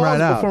 and John it came Holmes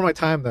right out. before my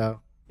time, though.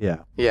 Yeah.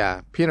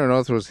 Yeah, Peter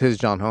North was his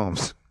John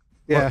Holmes.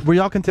 Yeah. Were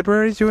y'all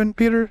contemporaries, you and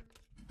Peter?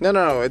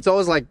 No. It's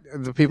always like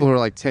the people who are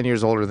like 10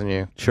 years older than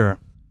you Sure.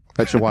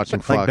 that you're watching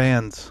fuck. Like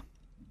bands.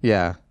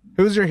 Yeah.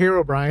 Who's your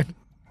hero, Brian?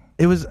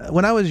 It was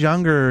when I was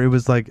younger. It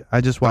was like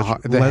I just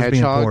watched the lesbian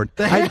hedgehog? porn.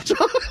 The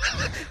hedgehog.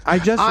 I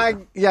just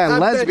Yeah, I bet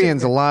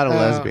lesbians, you- a lot of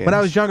lesbians. when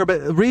I was younger,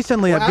 but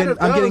recently Well, out of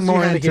I'm getting those, more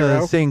you had a into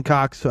hero. seeing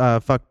cocks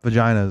fuck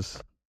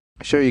vaginas.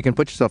 Sure, you can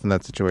put yourself in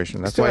that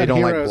situation. That's Still why you had don't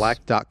heroes.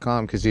 like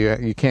black.com, because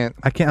you can't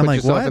I can't. put I'm like,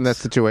 yourself what? in that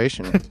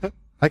situation.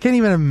 I can't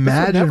even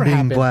imagine never being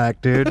happen.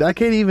 black, dude. I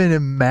can't even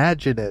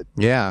imagine it.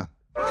 Yeah.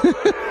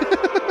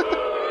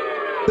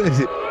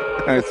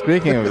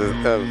 Speaking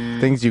of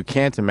things you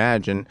can't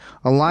imagine,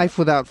 a life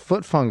without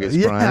foot fungus,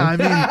 Yeah,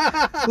 Brian.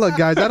 I mean, look,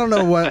 guys, I don't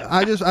know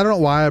I don't know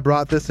why I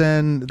brought this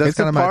in. That's It's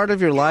a kind of part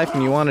of your life,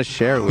 and you want to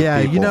share it with Yeah,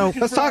 people. you know,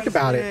 Let's talk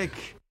about it.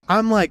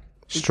 I'm like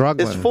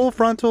struggling. Is full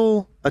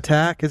frontal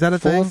attack? Is that a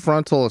full thing?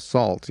 frontal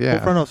assault.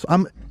 Yeah.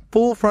 I'm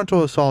full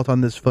frontal assault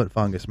on this foot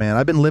fungus, man.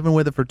 I've been living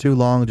with it for too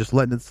long, just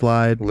letting it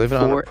slide. Living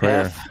on a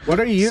prayer. 4F. What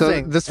are you So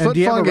using? this And foot do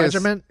you have a fungus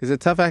regimen? is it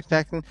tough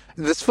acting?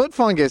 This foot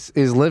fungus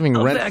is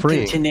living rent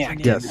free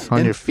Yes, on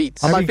And- your feet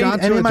on Have my you feet gone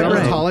and to a in my brain.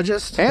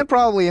 dermatologist? and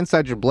probably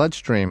inside your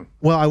bloodstream.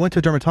 Well, I went to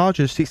a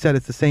dermatologist. He said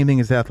it's the same thing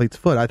as the athlete's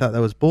foot. I thought that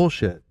was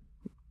bullshit.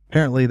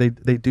 Apparently, they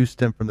do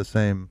stem from the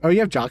same. Oh, you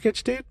have jock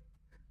itch, dude?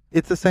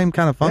 It's the same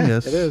kind of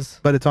fungus. it is.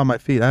 But it's on my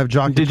feet. I have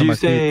jock itch Did on you my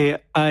feet. say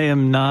I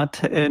am not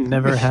and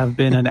never have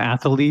been an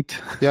athlete?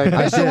 Yeah,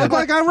 I should look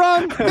like I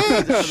run,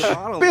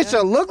 bitch. Bitch,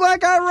 I look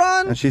like I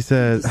run. And she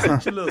said,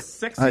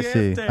 I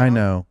see. I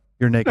know.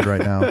 You're naked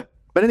right now.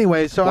 But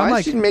anyway, so Why I'm did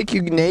like, she make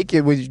you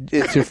naked with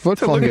it's your foot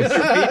fungus?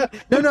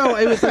 no,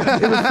 it was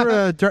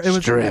for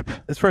a Strip.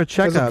 It's for a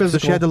checkup. So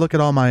she had to look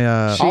at all my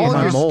All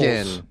my your moles.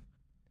 skin.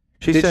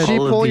 She Did said, she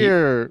All of pull the-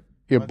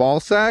 your ball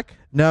sack?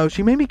 no.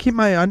 She made me keep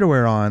my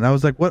underwear on. I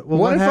was like, what? Well,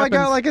 What if happens? I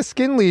got like a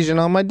skin lesion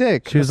on my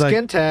dick? She was like,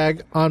 Skin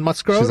tag on my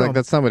scrotum. She's like,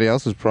 that's somebody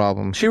else's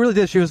problem. she really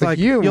did. She was like,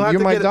 you're you'll have to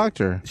my get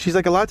doctor. She's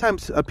like, a lot of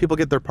times people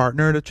get their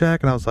partner to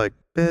check, and I was like,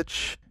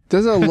 bitch.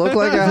 Does it look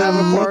like I have a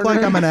partner? Look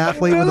like I'm an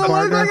athlete with a Does it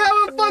look partner. like I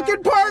have a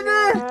fucking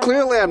partner?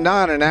 Clearly, I'm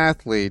not an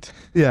athlete.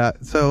 Yeah.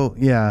 So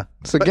yeah.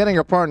 So getting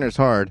a partner is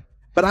hard.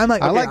 But I'm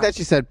like, I okay, like that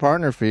she said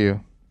partner for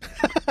you.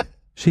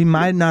 She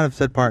might not have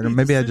said partner.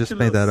 Maybe I just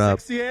made that up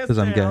because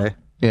I'm gay.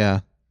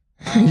 Yeah.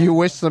 You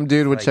wish some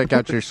dude would check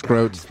out your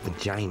scrotes.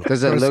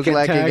 Does it Or a look skin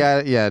like tag? you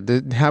got?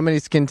 Yeah. How many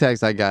skin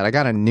tags I got? I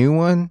got a new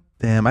one.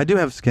 Damn, I do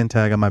have a skin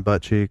tag on my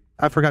butt cheek.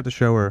 I forgot to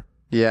show her.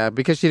 Yeah,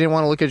 because she didn't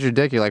want to look at your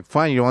dick. You're like,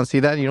 fine, you don't want to see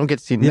that? You don't get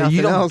to see Yeah, nothing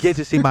you don't else. get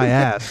to see my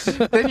ass.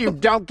 Then you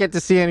don't get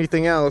to see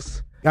anything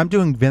else. I'm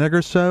doing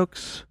vinegar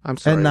soaks I'm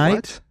sorry, at night.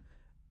 what?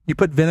 You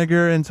put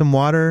vinegar in some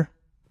water,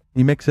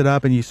 you mix it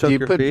up, and you soak Do you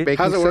your put feet.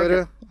 baking How's it working?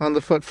 soda on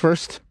the foot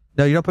first?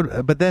 No, you don't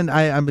put. But then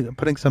I'm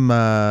putting some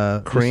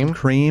Cream? some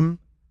cream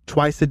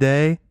twice a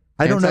day.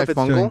 I don't know if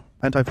it's doing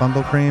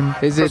antifungal cream.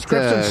 Is it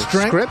Prescription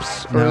strength?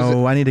 Scripts? Or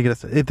No, I need to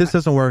get a. If this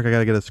doesn't work, I got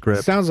to get a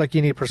script. Sounds like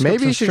you need prescription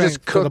Maybe you should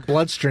just strength for the cook-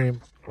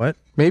 bloodstream. What?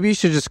 maybe you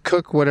should just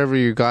cook whatever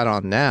you got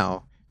on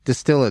now,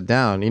 distill it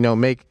down.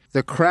 Make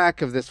the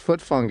crack of this foot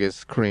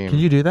fungus cream. Can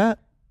you do that?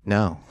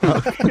 No.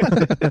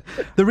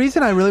 The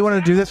reason I really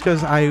want to do this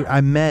because I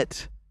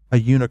met a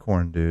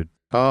unicorn, dude.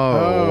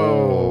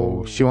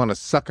 Oh, she want to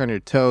suck on your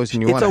toes,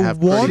 and you It's want to a have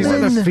woman. pretty She's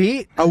in legs. the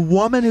feet. A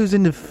woman who's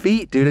into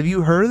feet, dude. Have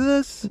you heard of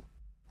this?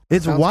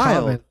 It's Sounds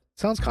wild. common.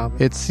 Sounds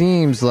common. It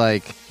seems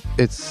like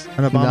it's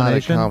An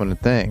abomination? not a common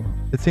thing.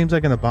 It seems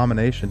like an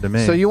abomination to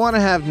me. So you want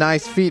to have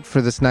nice feet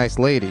for this nice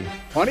lady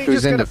Why don't you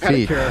who's just get into a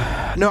feet?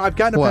 pedicure? No, I've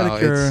gotten a Well,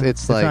 pedicure.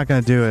 it's like- not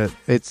going to do it.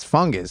 It's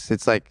fungus.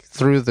 It's like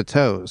through the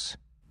toes.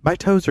 My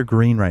toes are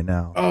green right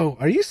now. Oh,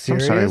 are you I'm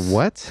serious? sorry,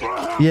 what?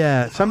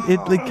 Yeah, it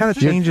kind of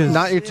changes.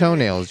 Not your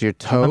toenails, your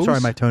toes. I'm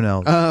sorry, my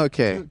toenails. Oh,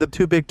 okay. The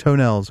two big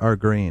toenails are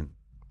green,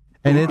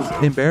 and it's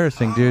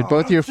embarrassing, dude.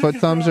 Both your foot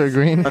thumbs are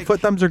green. My foot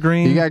thumbs are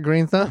green. You got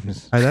green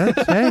thumbs. Hey,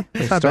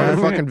 it's not Start a bad.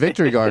 fucking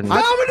victory garden.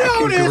 I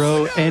can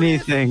grow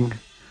anything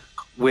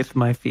with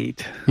my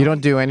feet. You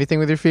don't do anything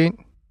with your feet?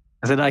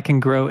 I said I can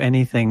grow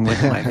anything with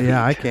my feet.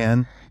 Yeah, I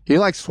can. You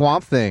like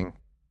Swamp Thing.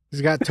 He's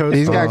got toes.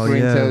 He's got Oh,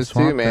 green yeah, toes too,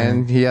 Swamp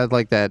man. Thing. He had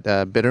like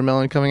that bitter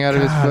melon coming out of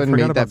his Ah, I foot and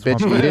forgot made that about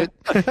bitch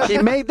Swamp eat it. He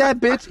made that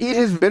bitch eat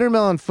his bitter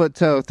melon foot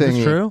toe thing.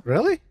 It's true.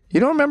 Really? You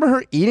don't remember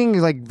her eating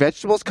like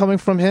vegetables coming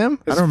from him?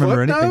 I don't remember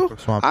foot, anything though? from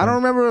Swamp I don't Thing.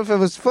 remember if it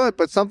was foot,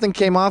 but something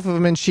came off of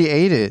him and she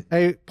ate it.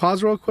 Hey,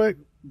 pause real quick.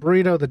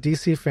 Burrito, the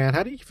DC fan.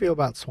 How do you feel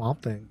about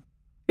Swamp Thing?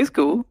 He's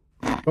cool.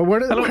 But where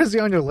is he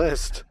on your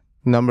list?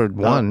 Numbered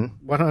one.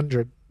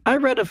 100. I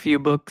read a few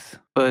books,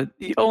 but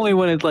only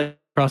when it like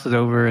crosses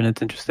over and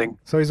it's interesting.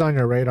 So he's on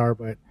your radar,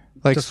 but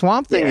Like just-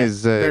 Swamp Thing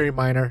is very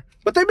minor.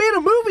 But they made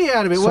a movie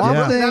out of it. Swamp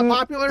Wasn't it that Thing-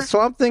 popular?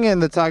 Swamp Thing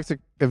and the Toxic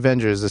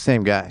Avenger is the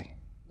same guy.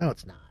 No,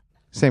 it's not.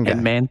 Same guy.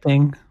 And Man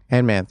Thing.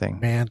 And Man Thing.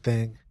 Man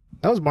Thing.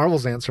 That was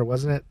Marvel's answer,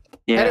 wasn't it?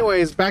 Yeah.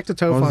 Anyways, back to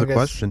toe What was the fungus.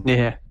 question?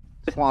 Yeah.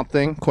 Swamp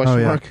Thing? Question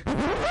Oh, yeah. mark.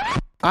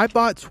 I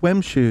bought swim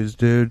shoes,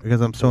 dude,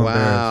 because I'm so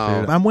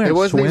embarrassed, dude. I'm wearing It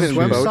wasn't swim even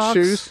shoes. boat socks?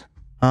 shoes.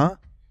 Huh?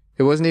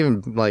 It wasn't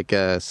even like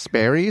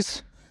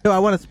Sperry's. No, I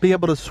want to be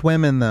able to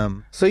swim in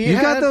them. So You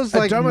had got those a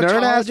like nerd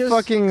ass dermatologist?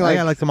 fucking I like.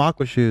 got like some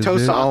aqua shoes, Toe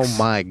dude. socks. Oh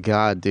my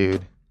god,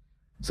 dude!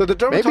 So the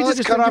Maybe dermatologist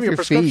just cut didn't off give you a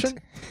your feet.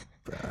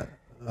 prescription?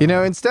 You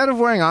know, instead of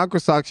wearing aqua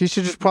socks, you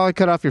should just probably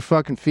cut off your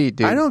fucking feet,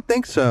 dude. I don't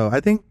think so.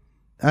 I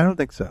don't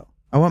think so.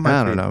 I want my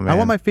I feet. don't know, I man.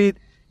 want my feet.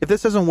 If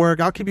this doesn't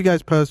work, I'll keep you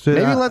guys posted.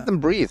 Maybe let them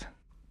breathe.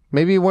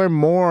 Maybe wear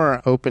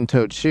more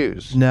open-toed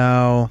shoes.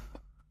 No.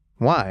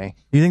 Why?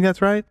 You think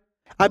that's right?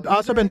 I've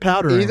also been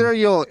powdering. Either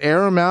you'll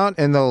air them out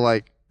and they'll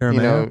like, Air 'em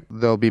you know, out?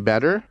 they'll be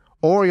better,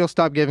 or you'll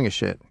stop giving a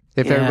shit.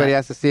 If Yeah. everybody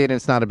has to see it, and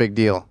it's not a big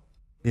deal.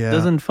 Yeah.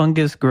 Doesn't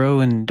fungus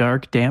grow in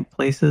dark, damp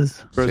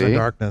places? grows in See?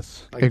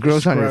 darkness. Like It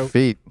grows on your scrot-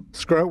 feet.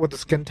 Scrot with the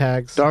skin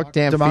tags. Dark,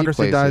 damp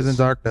Democracy feet dies places.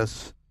 in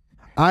darkness.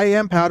 I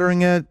am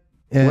powdering it.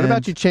 And What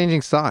about you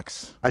changing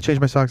socks? I change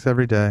my socks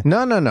every day.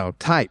 No.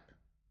 Type.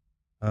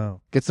 Oh.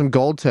 Get some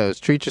gold toes.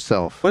 Treat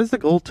yourself. What does the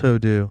gold toe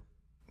do?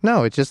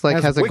 No, it just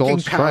like has a wicking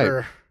gold stripe.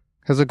 powder.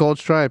 Has a gold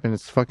stripe and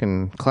it's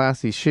fucking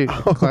classy shit.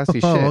 Classy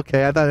Oh, shit.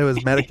 okay. I thought it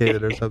was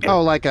medicated or something.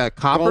 Oh, like a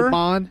copper? Gold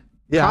bond.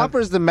 yeah.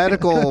 Copper's the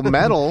medical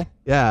metal.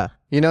 Yeah.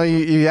 You know,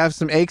 you have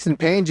some aches and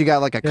pains. You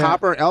got like a Yeah.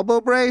 copper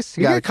elbow brace.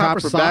 You got a get copper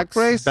copper back socks.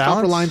 brace. Balance?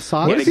 Copper line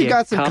socks. What if you get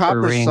got some copper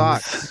copper rings.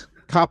 socks?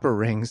 Copper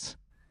rings.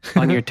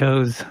 On your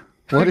toes.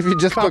 What if you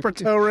just Copper put,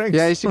 toe rings.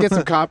 Yeah, you should get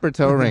some copper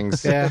toe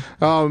rings. Yeah.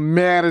 Oh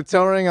man, a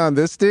toe ring on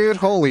this dude?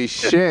 Holy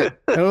shit.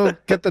 It'll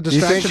get the You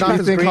think, distraction off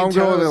his green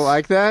homegirl would toes.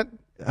 like that?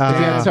 If he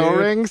had toe dude.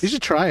 rings? You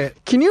should try it.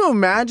 Can you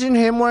imagine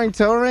him wearing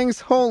toe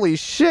rings? Holy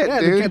shit, Yeah,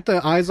 to dude. get the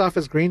eyes off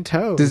his green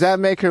toes. Does that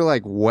make her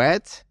like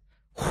wet?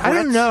 I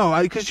don't know,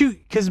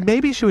 because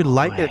maybe she would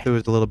like it if there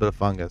was a little bit of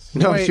fungus.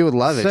 No, Wait, she would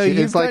love it. so It's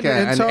you've like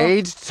gotten an intel?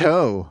 aged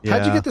toe.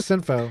 How'd you Yeah. get this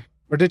info?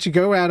 Or did you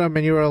go at him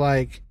and you were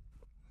like,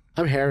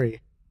 I'm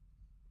Harry?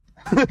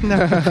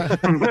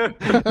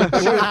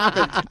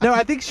 No,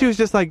 I think she was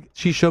just like,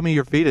 she showed me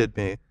your feet at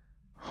me.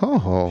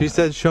 Oh. She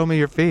said, show me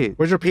your feet.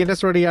 Was your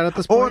penis already out at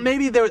this point? Or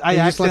maybe I You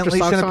just left your accidentally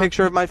socks sent a on?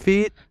 picture of my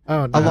feet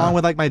Oh, no. along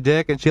with like my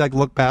dick, and she like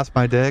looked past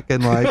my dick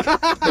and like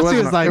It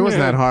wasn't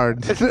that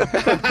hard.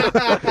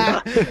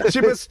 She's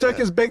She mistook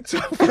his big toe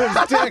for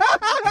his dick.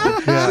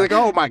 like,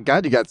 oh my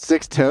God, you got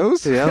 6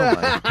 toes?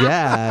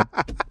 yeah,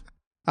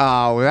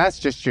 Oh, that's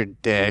just your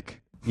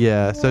dick.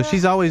 yeah. So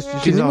she's always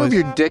Can you always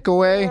move your dick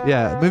away?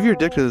 yeah. Move your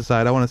dick to the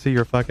side. I want to see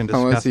your fucking I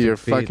disgusting want to see your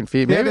feet. fucking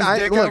feet. He had Maybe his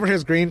dick over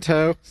his green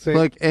toe. See?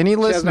 look, any has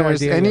no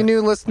listeners, idea any yet.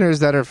 new listeners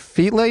that are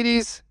feet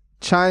ladies,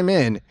 chime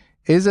in.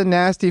 Is a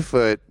nasty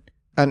foot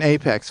an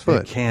apex It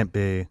foot? can't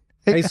be.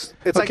 It's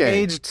like Okay.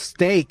 aged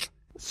steak.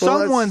 Well,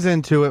 Someone's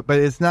into it, but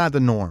it's not the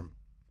norm.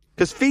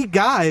 Because feet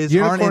guys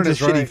aren't Unicorn into is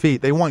shitty right.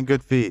 feet. They want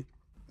good feet.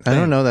 I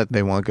don't know that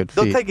they want good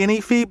They'll feet. take any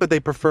feet, but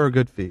they prefer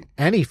good feet.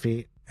 Any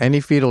feet. Any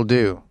feet will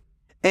do.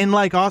 And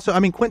like also, I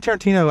mean, Quentin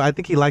Tarantino, I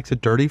think he likes a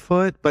dirty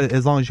foot, but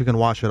as long as you can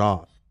wash it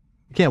off.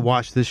 You can't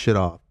wash this shit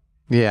off.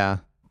 Yeah.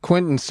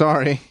 Quentin,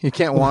 sorry. You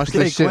can't wash Okay,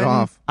 this shit Quentin,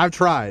 off. I've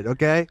tried,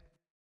 okay?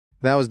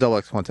 That was Double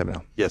X Quantum.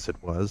 Yes, it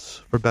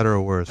was. For better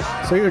or worse.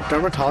 So your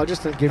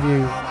dermatologist didn't give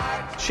you...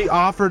 She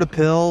offered a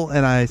pill,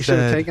 and I should said...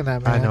 have taken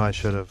that, I man. know I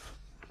should have.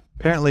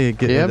 Apparently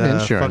it You have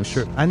fucks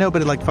insurance. I know,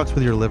 but it like fucks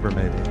with your liver,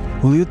 maybe.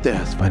 Julio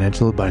Diaz,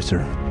 financial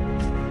advisor.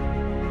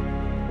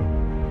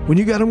 When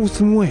you gotta lose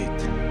some weight,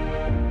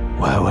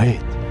 why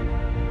wait?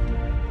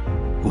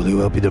 Julio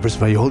help you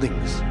diversify your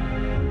holdings.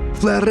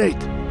 Flat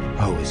rate,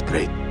 always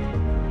great.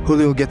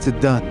 Julio gets it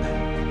done.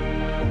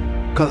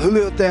 Call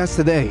Julio Diaz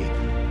today,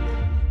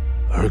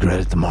 or regret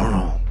it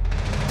tomorrow.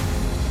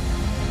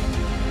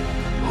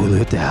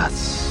 Julio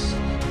Diaz.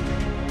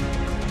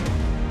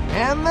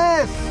 And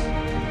this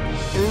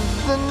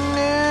is the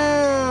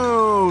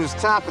news.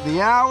 Top of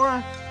the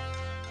hour.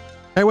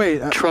 Hey,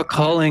 wait. Truck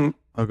hauling.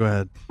 Oh, go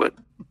ahead. What?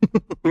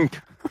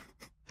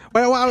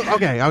 Well,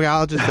 okay,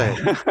 I'll just say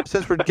it.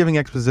 Since we're giving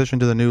exposition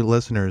to the new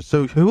listeners,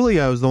 so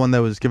Julio is the one that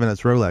was giving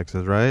us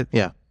Rolexes, right?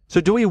 Yeah.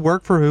 So do we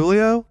work for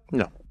Julio?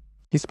 No.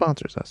 He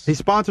sponsors us. He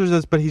sponsors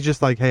us, but he's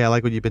just like, hey, I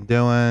like what you've been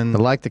doing. I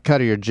like the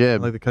cut of your I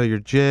jib. like the cut of your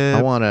jib.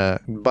 I want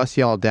to bust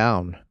y'all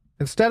down.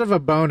 Instead of a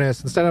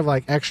bonus, instead of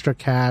like extra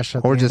cash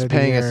at the Or end just of the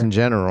paying us year. in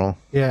general.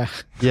 Yeah.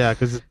 Yeah,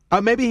 because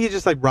maybe he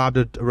just like robbed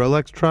a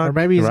Rolex truck, Or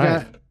maybe he's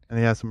Right. got... and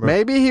he has some.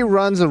 Maybe he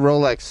runs a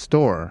Rolex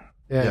store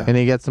Yeah. and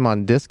he gets them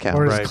on discount.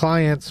 Or his Right.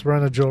 clients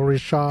run a jewelry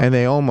shop. And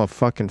they owe him a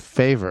fucking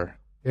favor.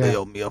 Yeah.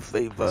 owe me a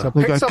favor. So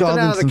pick something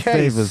out of the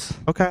case.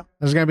 Okay.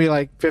 There's going to be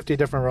like 50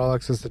 different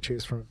Rolexes to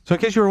choose from. So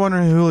in case you were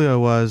wondering who Julio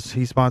was,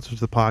 he sponsors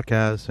the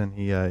podcast, and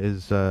he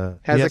Has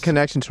he a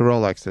connection to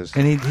Rolexes.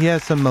 and he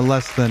has some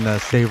less than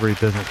savory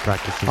business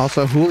practices.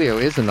 Also, Julio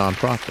is a This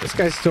nonprofit.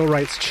 guy still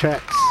writes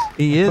checks.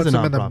 he is Puts a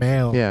them in the nonprofit.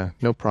 mail. Yeah,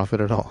 no profit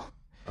at all.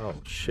 Oh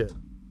shit!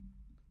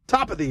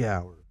 Top of the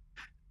hour.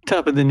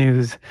 Top of the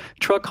news.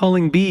 Truck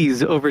hauling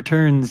bees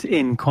overturns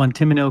in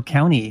Quantimino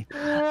County.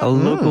 A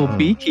local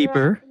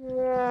beekeeper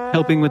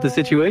helping with the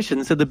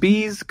situation said the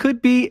bees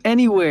could be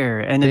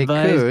anywhere and They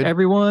advised could.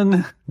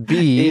 everyone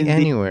Be In the-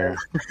 anywhere.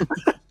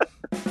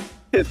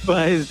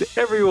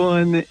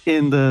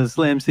 in the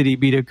Slam City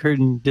Beta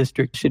Curtain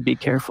district should be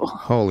careful.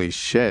 Holy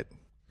shit.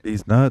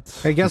 These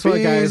nuts. Hey, guess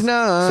what, guys? Bees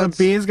nuts.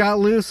 Some bees got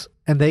loose,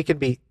 and they can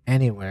be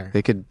anywhere.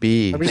 They could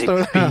be. Let me They just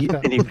throw could that be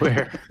out there.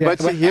 anywhere. Yeah, But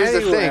see, here's the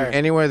thing. anywhere.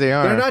 Anywhere they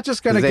are. They're not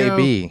just gonna they go-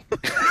 be.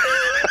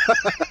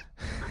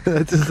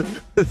 That's his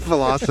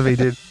philosophy,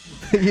 dude.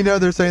 You know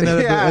they're saying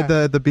that Yeah.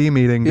 at the bee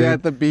meeting, dude. Yeah,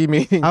 at the bee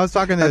meeting. I was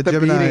talking to At the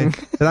Gemini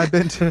beating. that I've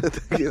been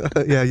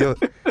to. Yeah,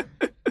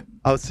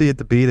 I'll see you at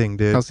the beating,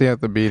 dude. I'll see you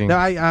at the beating. No,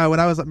 I when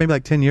I was maybe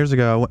like 10 years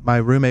ago, my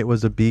roommate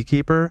was a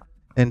beekeeper,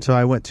 and so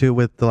I went to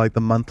with the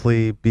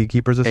monthly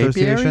Beekeepers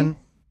Association. Apiary?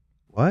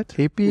 What?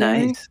 Apiary?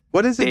 Nice.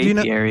 What is it? Do you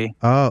know? Apiary.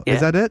 Oh, Yeah.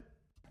 is that it?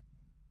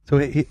 So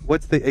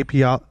what's the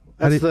APL?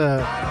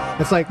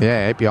 It's like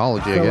Yeah,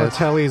 apiology, I guess.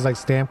 Philately's like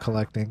stamp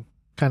collecting.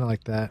 Kind of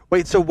like that.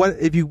 Wait, so what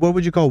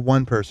would you call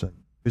one person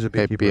who's a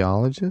beekeeper?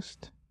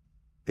 Apiologist?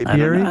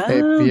 Apiary? I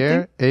don't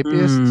Apiary?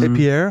 Apiist? Mm.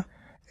 Apiary?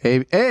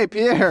 Hey,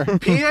 Pierre.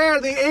 Pierre,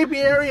 the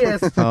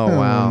apiariist. Oh,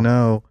 wow.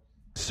 no.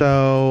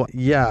 So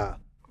yeah,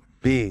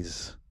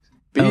 bees.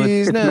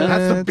 Bees it's nuts.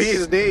 That's the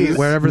bee's knees.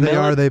 Wherever they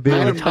are, they be.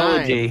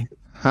 Melitology.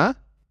 Huh?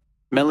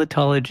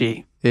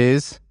 Melitology.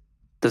 Is?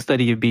 The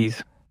study of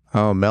bees.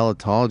 Oh,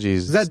 melitology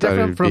is Is that study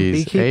different of from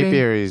bees. beekeeping?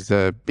 Apiary is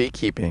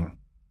beekeeping.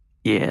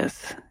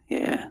 Yes.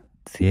 Yeah.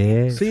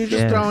 Yeah. So you're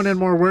just throwing in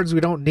more words we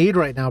don't need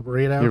right now,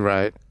 Burrito. You're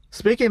right.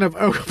 Speaking of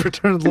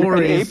overturned An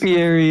lorries,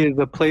 apiary is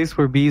a place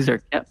where bees are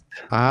kept.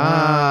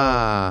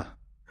 Ah.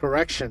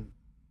 correction.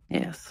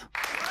 Yes.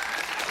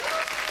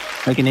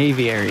 Like an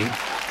aviary.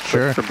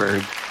 Sure. For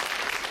birds.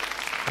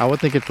 I would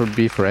think it would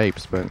be for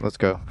apes, but let's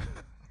go.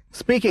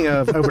 Speaking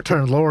of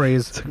overturned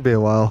lorries, It's gonna be a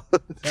while.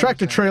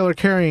 tractor trailer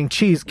carrying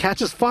cheese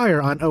catches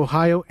fire on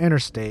Ohio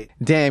interstate.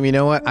 Damn, you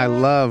know what? I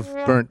love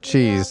burnt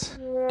cheese.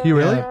 Do you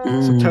really?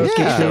 Yeah, some toasted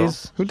Yeah.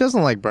 cheese. Who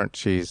doesn't like burnt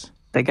cheese?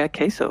 They got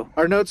queso.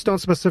 Our notes don't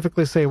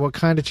specifically say what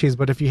kind of cheese,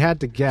 but if you had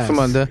to guess, From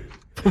under.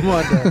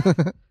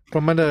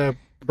 from under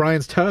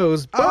Brian's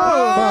toes. Oh,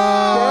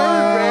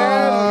 All right.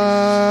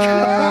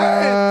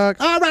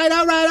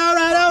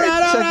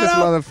 check this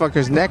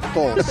motherfucker's neck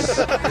pulse.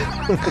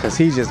 Because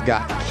he just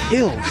got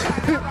killed.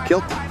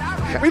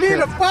 We need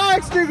a fire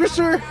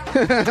extinguisher.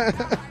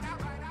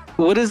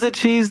 What is the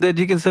cheese that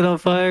you can set on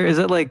fire? Is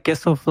that like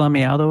queso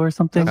flamiado or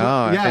something?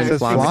 Oh, Yeah, it's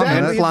exactly.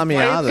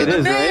 Enflamiado. It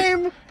is, right?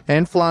 Name.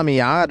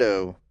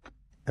 Enflamiado.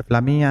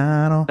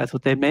 Flamiano. That's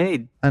what they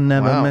made I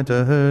never Wow. meant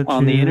to hurt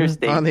on the you.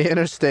 interstate. On the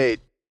interstate.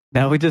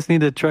 Now we just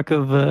need a truck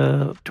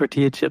of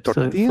tortilla chips to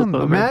Tortilla. flip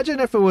over. Imagine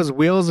if it was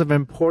wheels of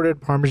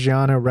imported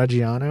Parmigiano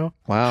Reggiano.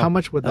 Wow. How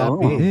much would that Oh.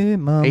 be?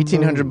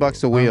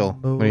 $1,800 a wheel.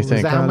 What do you think?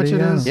 Is that how much it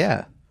is?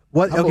 Yeah.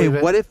 What? I'll Okay, believe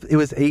it. what if it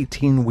was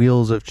 18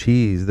 wheels of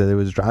cheese that it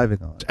was driving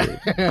on? Dude?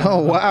 Oh,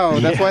 wow.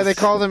 That's why they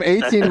call them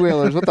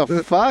 18-wheelers. What the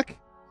fuck?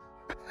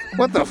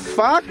 What the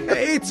fuck?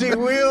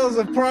 18 wheels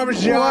of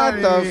Parmigiano.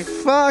 What the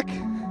fuck?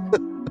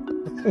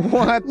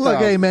 What Look,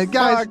 the hey man,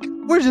 guys, fuck?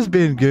 we're just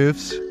being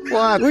goofs.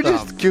 What We're the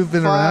just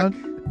goofing fuck?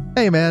 around.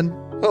 Hey man,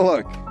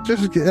 Look,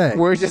 hey,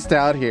 we're just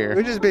out we're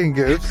here. just being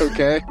goofs.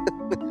 Okay?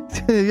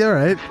 You're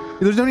all right.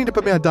 There's no need to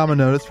put me on Dama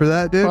notice for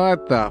that, dude.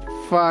 What the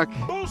fuck?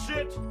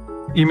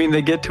 You mean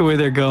they get to where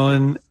they're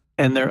going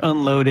and they're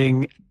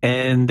unloading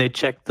and they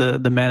check the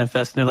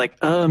manifest and they're like,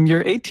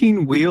 you're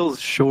 18 wheels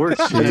short.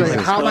 It's like,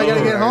 how am I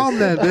gonna get home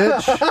then,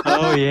 bitch?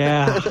 Oh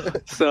yeah,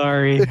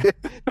 sorry.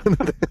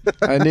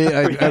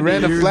 I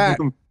ran a flat.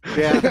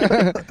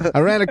 Yeah, I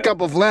ran a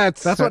couple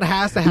flats. that's what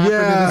has to happen.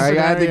 Yeah. in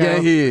this I had to scenario.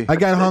 get here. I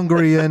got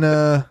hungry and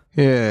Yeah,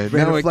 Ran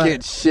now a I flat.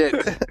 can't shit.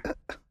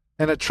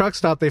 In a truck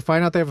stop, they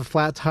find out they have a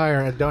flat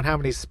tire and don't have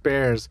any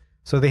spares,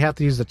 so they have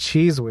to use a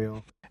cheese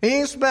wheel.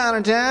 Eastbound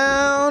and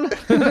down.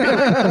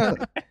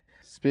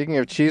 Speaking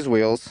of cheese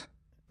wheels,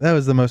 that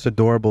was the most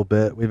adorable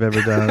bit we've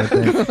ever done. I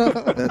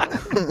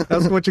think.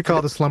 That's what you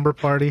call the slumber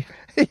party.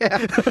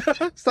 yeah.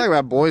 Let's talk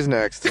about boys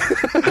next.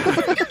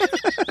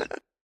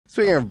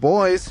 Speaking of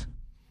boys,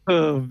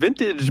 A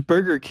vintage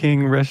Burger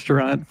King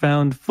restaurant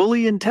found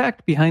fully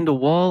intact behind a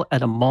wall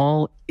at a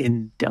mall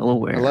in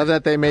Delaware. I love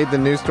that they made the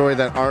news story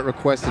that Art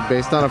requested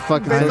based on a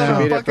fucking Based social on a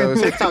media fucking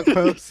post. TikTok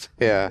post.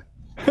 Yeah.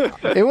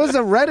 It was a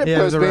Reddit Yeah,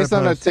 it was post a Reddit based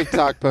on a post.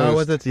 TikTok post Oh,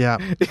 was it? Yeah.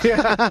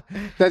 Yeah.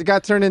 that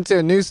got turned into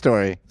a news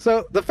story.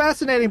 So the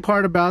fascinating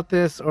part about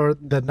this, or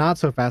the not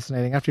so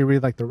fascinating, after you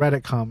read like the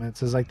Reddit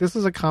comments, is like this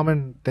is a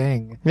common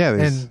thing Yeah,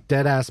 these- in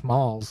dead ass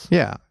malls.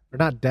 Yeah. Or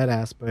not dead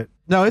ass, but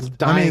No, it's. I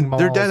Dying mean,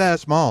 they're malls. dead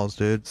ass malls,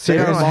 dude. They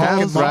Serious don't have,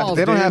 malls, malls,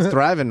 they don't have dude.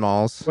 thriving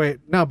malls. Wait,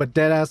 no, but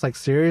dead ass like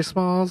serious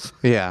malls.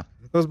 Yeah.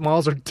 Those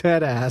malls are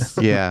dead ass.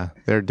 Yeah.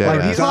 They're dead. Like,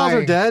 ass. These malls are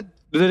Dying. dead.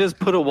 Did they just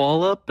put a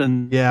wall up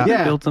and Yeah.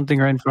 Yeah. build something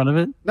right in front of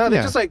it? No, they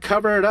Yeah. just like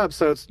cover it up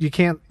so it's, you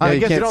can't. Yeah, I you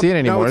guess can't you see it don't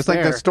anymore. know It's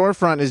like the it's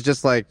storefront is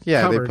just like,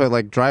 yeah, Covered. they put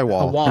like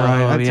drywall. A wall.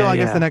 Right. Oh, Until yeah, I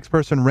guess yeah. the next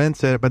person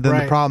rents it, but then the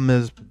Right. problem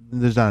is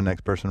there's not a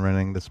next person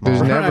renting this mall.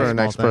 There's never Right. a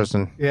next Small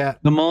thing. person. Yeah.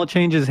 The mall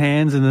changes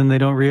hands and then they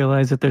don't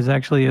realize that there's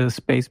actually a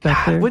space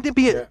back there. Wouldn't it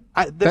be? There's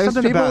Those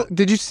something people, about.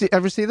 did you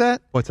ever see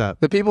that? What's up?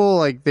 The people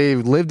like they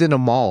lived in a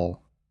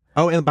mall.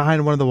 Oh, and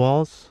behind one of the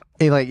walls.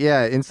 And, like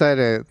inside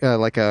a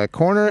like a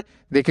corner,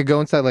 they could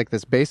go inside like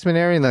this basement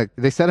area, and like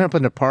they set up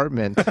an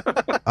apartment,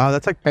 Oh,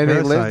 that's like. and they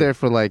lived Parasite. there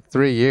for like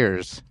 3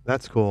 years.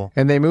 That's cool.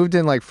 And they moved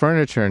in like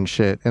furniture and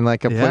shit, and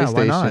like a Yeah,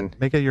 why not? PlayStation.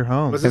 Make it your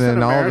home. Was And this then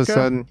in all of a America?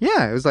 sudden,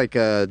 yeah, it was like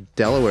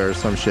Delaware or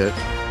some shit.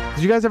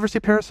 Did you guys ever see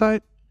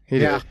Parasite? He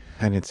Yeah. did.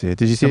 I didn't see it.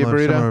 Did you see Similar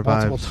it, Burrito?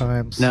 Multiple vibes.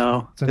 times.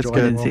 No, It's It's I good.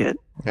 didn't enjoyable. see it.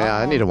 Yeah,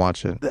 I need to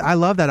watch it. I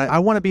love that. I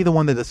want to be the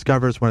one that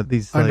discovers one of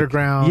these like,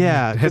 Underground,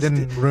 yeah,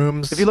 hidden just-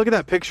 rooms. If you look at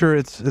that picture,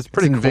 it's pretty It's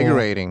cool.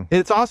 invigorating.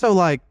 It's also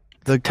like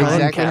the color,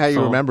 Exactly how you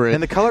capsule. remember it.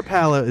 and the color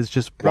palette is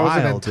just frozen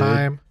in wild, dude.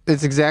 time.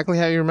 It's exactly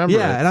how you remember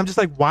Yeah, it. and I'm just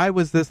like, why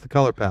was this the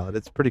color palette?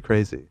 It's pretty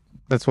crazy.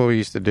 That's what we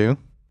used to do.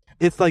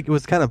 It's like it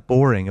was kind of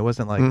boring. It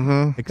wasn't like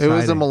It exciting.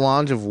 was a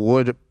melange of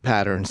wood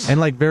patterns. and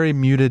like very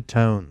muted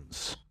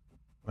tones.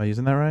 Am I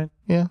using that right?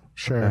 yeah.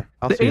 Sure. Okay.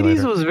 I'll The see you 80s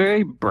later. was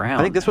very brown.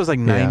 I think this was like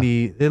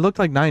 90. It looked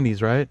like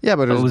 90s, right? Yeah,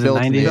 but it Oh, was was it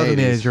built in the 90s?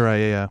 80s. You're right.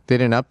 Yeah. They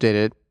didn't update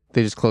it.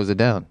 They just closed it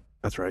down.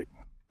 That's right.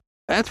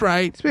 That's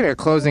right. Speaking of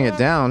closing it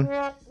down,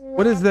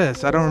 What is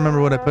this? I don't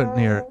remember what I put in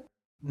here.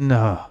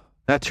 No.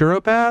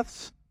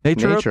 Naturopaths?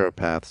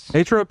 naturopaths.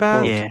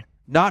 Naturopaths? Yeah.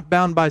 Not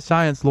bound by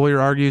science, lawyer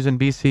argues in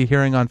BC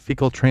hearing on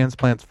fecal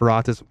transplants for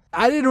autism.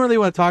 I didn't really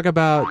want to talk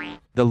about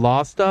the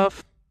law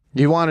stuff.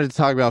 You wanted to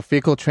talk about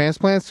fecal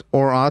transplants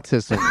or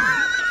autism?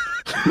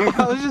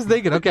 I was just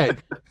thinking, okay,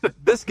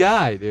 this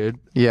guy, dude.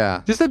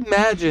 Yeah. Just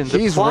imagine the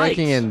He's plight.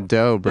 raking in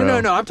dough, bro.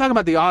 No. I'm talking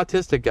about the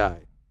autistic guy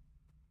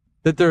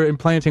that they're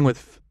implanting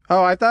with.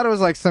 Oh, I thought it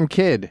was like some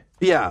kid.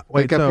 Yeah,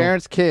 wait. Like a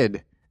parent's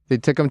kid. They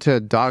took him to a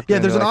doctor. Yeah,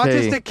 and there's an they're like,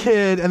 autistic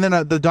kid, and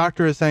then the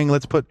doctor is saying,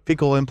 "Let's put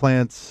fecal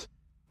implants,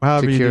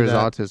 however to you cure do his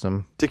that,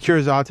 autism. to cure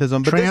his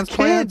autism." But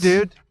Transplants? this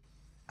kid, dude,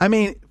 I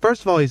mean,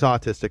 first of all, he's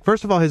autistic.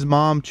 First of all, his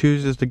mom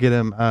chooses to get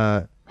him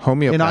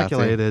Homeopathy.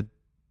 inoculated,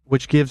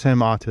 which gives him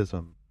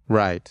autism.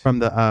 Right. From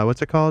the,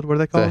 what's it called? What are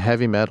they called? The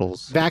heavy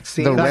metals.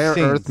 Vaccine. The rare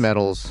Vaccines. earth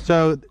metals.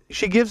 So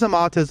she gives him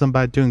autism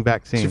by doing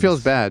vaccines. She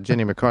feels bad,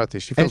 Jenny McCarthy.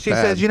 She feels And she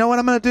bad. says, you know what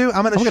I'm going to do?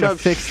 I'm going to gonna shove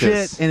fix shit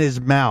this. in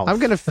his mouth. I'm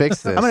going to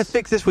fix this. I'm going to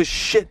fix this with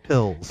shit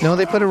pills. No,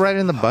 they put it right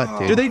in the butt,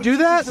 dude. Do they do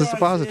that? It's a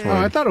suppository. Oh,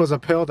 I thought it was a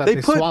pill that they,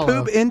 They put swallow.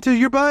 poop into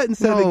your butt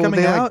instead of it coming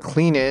they out? like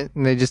clean it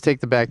and they just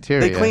take the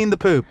bacteria. They clean the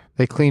poop.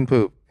 They clean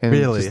poop. And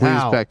Really? Just leaves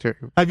How? bacteria.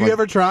 Have you Like,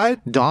 ever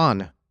tried?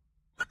 Dawn.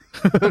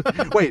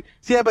 Wait.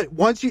 See, yeah, but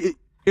once you...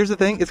 Here's the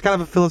thing. It's kind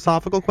of a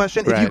philosophical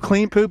question. If you Right.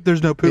 clean poop,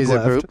 there's no poop Is it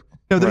left. poop?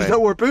 No, there's Right. no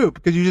more poop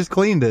because you just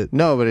cleaned it.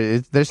 No, but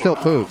there's still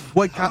poop.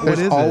 What There's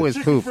is always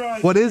it? poop.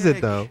 What is it,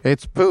 though?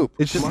 It's poop.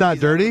 It's just not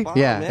dirty?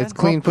 Yeah, it's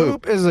clean Well,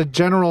 poop. is a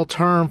general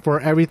term for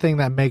everything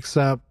that makes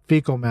up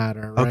fecal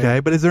matter. Right? Okay,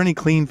 but is there any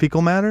clean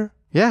fecal matter?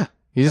 Yeah,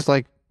 you just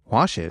like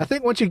wash it. I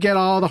think once you get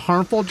all the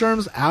harmful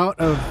germs out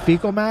of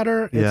fecal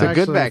matter, Yeah. it's The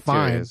actually good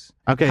bacteria.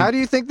 fine. Okay. How do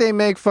you think they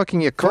make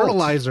fucking Yakult?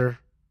 Fertilizer.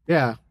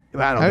 Yeah.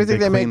 I don't How do you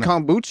think they make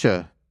clean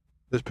kombucha?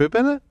 There's poop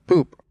in it?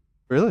 Poop.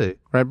 Really?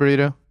 Right,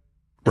 burrito?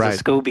 Right.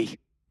 It's a SCOBY.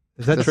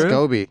 Is that It's a true?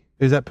 SCOBY.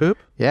 Is that poop?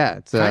 Yeah,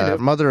 it's Kind a of.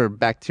 mother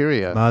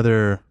bacteria.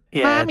 Mother.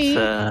 Yeah,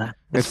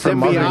 It's from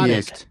mother symbiotic.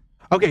 yeast.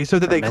 Okay, so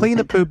did they clean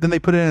the Fermented. poop, then they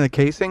put it in a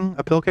casing,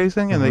 a pill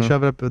casing, and they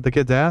shove it up the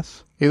kid's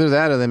ass? Either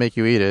that or they make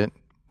you eat it.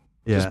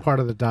 Yeah. Just part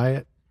of the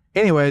diet.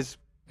 Anyways,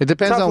 It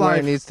depends Tough on where life.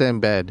 it needs to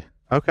embed.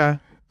 okay.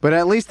 But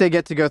at least they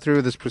get to go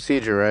through this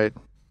procedure, right?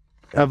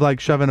 Of like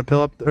shoving a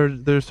pill up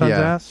their son's Yeah.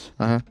 ass?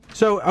 Uh-huh.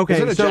 So, okay, Is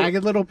it a so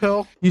jagged little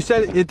pill? you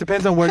said it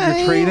depends on where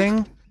you're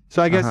treating.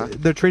 So I guess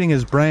they're treating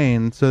his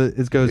brain, so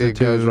it goes It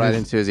into goes right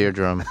his- into his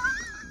eardrum.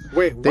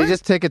 Wait, They what?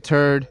 just take a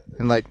turd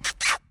and like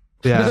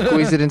Yeah.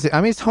 squeeze it into. I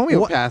mean, it's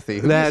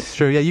homeopathy. That's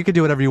true. Yeah, you could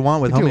do whatever you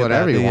want with You do homeopathy.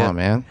 whatever you yeah. want,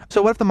 man.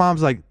 So what if the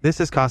mom's like,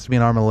 this is costing me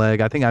an arm and a leg.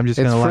 I think I'm just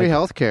It's gonna free like.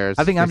 healthcare.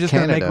 I think I'm just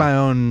gonna make my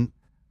own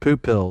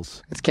poop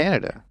pills. It's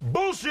Canada.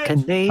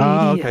 Canadian.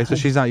 Oh, okay. So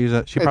she's not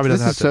using. She probably This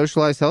doesn't have is to.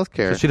 socialized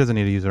healthcare. So she doesn't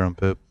need to use her own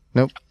poop.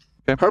 Nope.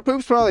 Okay. Her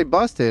poop's probably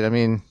busted. I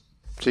mean,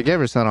 she gave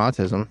her son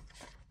autism.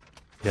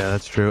 Yeah,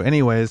 that's true.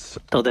 Anyways,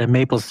 All that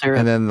maple syrup.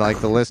 And then, like,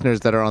 the listeners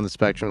that are on the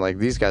spectrum, like,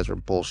 these guys are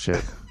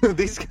bullshit.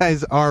 these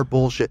guys are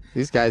bullshit.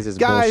 These guys is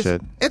Guys,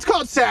 bullshit. it's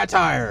called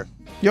satire.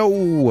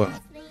 Yo!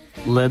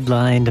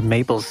 Lead-lined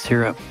maple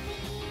syrup.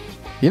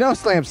 You know,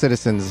 Slam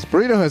Citizens,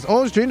 Burrito has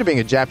always dreamed of being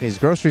a Japanese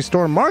grocery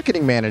store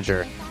marketing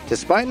manager.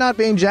 Despite not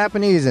being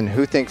Japanese and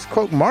who thinks,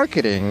 quote,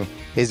 marketing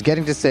is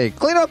getting to say,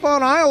 clean up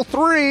on aisle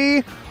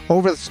 3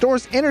 over the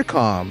store's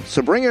intercom.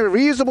 So bring your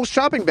reusable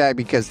shopping bag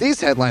because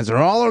these headlines are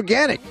all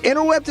organic.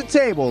 Interweb to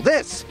table.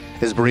 This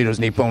is Burrito's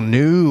Nippon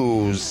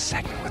News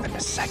segment within a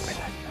segment.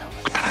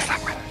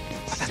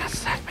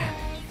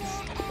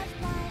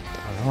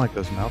 I don't like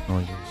those mouth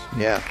noises.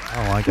 Yeah. I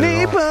don't like it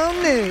at all.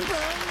 Nippon News.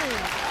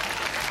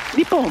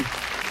 Nippon.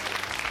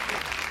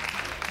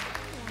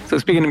 So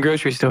speaking of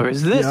grocery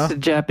stores, this Yeah.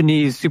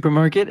 Japanese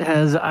supermarket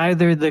has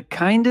either the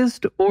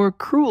kindest or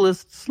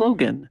cruelest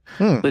slogan,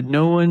 but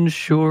no one's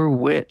sure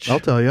which. I'll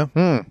tell you.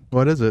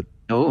 What is it?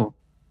 Oh,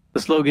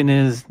 the slogan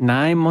is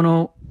 "Nai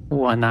mono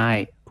wa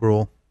nai."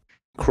 Cruel.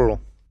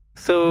 Cruel.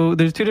 So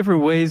there's two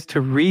different ways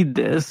to read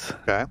this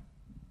Okay.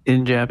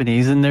 in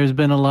Japanese, and there's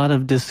been a lot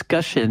of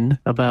discussion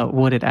about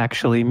what it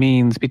actually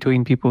means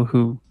between people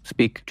who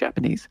speak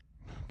Japanese.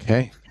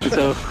 Okay.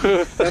 So,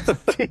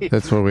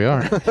 That's where we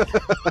are.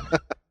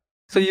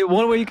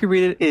 one way you can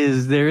read it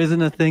is there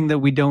isn't a thing that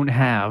we don't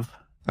have.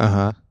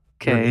 Uh-huh.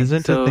 Okay, There isn't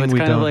a so thing it's we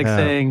kind of don't like have.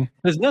 saying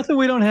there's nothing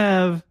we don't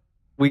have.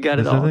 We got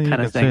it There's all, nothing you kind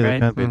can of say thing, that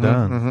right? can't be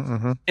done.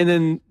 Mm-hmm. And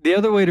then the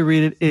other way to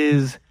read it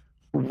is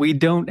we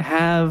don't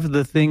have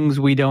the things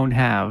we don't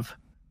have.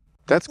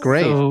 That's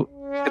great. So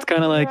it's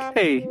kind of like,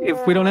 hey,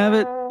 if we don't have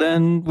it,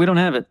 then we don't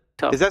have it.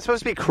 Tough. Is that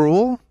supposed to be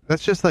cruel?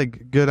 That's just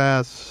like good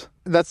ass.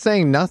 That's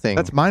saying nothing.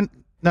 That's mine.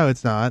 No,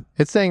 it's not.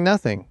 It's saying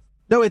nothing.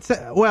 No, it's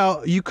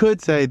well. You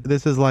could say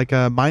this is like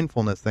a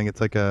mindfulness thing. It's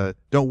like a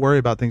don't worry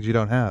about things you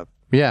don't have.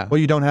 Yeah.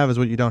 What you don't have is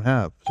what you don't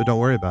have. So don't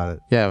worry about it.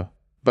 Yeah.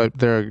 But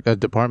they're a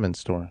department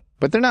store.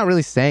 But they're not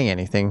really saying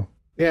anything.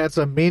 Yeah, it's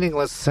a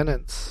meaningless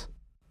sentence.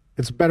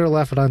 It's better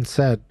left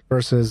unsaid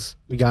versus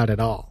we got it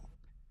all.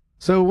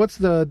 So what's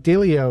the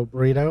dealio,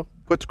 Burrito?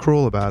 What's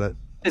cruel about it?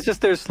 It's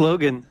just their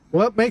slogan.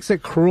 What makes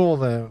it cruel,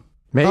 though?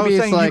 Maybe oh, it's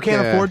saying like you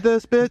can't afford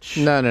this,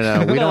 bitch. No.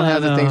 We don't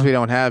have the No. things we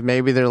don't have.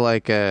 Maybe they're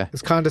like,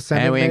 It's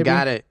condescending, hey, we ain't maybe?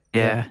 got it.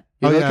 Yeah.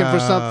 You Oh, looking yeah. for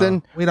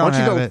something? We don't Why don't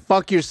you have go it.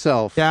 fuck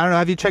yourself? Yeah, I don't know.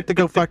 Have you checked the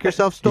go fuck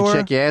yourself store? You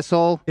check your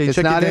asshole. Yeah, you It's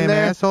check not your in damn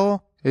there.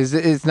 asshole.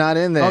 It's not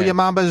in there. Oh, your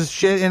mama's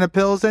shit and the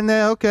pills in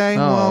there. Okay, Oh,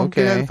 well,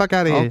 okay. get the fuck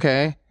out of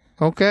here.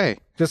 Okay.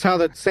 Just how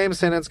the same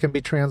sentence can be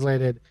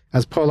translated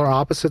as polar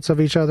opposites of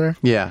each other.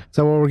 Yeah. Is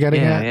that what we're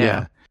getting Yeah, at?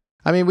 yeah.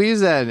 I mean, we use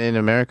that in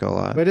America a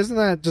lot. But isn't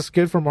that just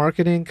good for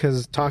marketing?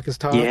 Because talk is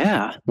talk.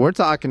 Yeah. We're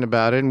talking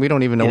about it, and we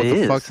don't even know It what the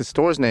is. fuck the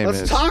store's name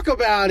Let's is. talk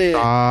about it.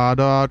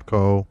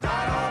 .co.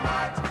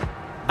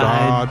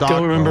 I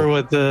don't remember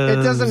what the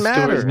It doesn't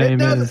matter. store's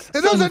name is.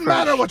 It doesn't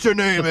matter what your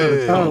name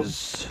is.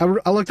 Oh,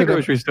 I looked It's a at it.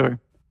 grocery store.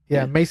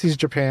 Yeah, Macy's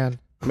Japan.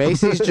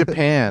 Macy's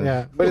Japan.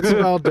 Yeah, but it's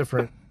spelled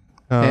different.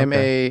 Oh, okay.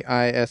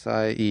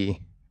 Maisie.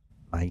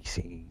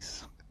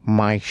 Macy's.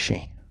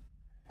 Maishy.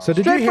 So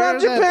did you Straight hear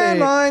from Japan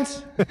that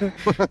lines.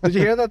 did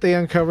you hear that they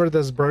uncovered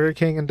this Burger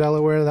King in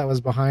Delaware that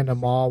was behind a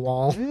mall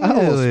wall?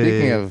 Oh,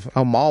 speaking of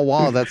Mall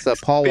Wall, that's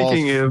Paul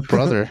Speaking Wall's of-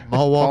 brother.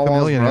 Mall Wall Paul Wall's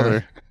millionaire.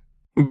 brother.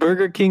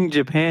 Burger King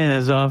Japan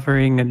is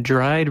offering a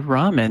dried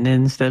ramen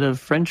instead of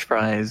French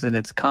fries in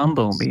its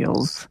combo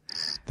meals.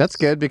 That's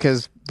good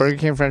because Burger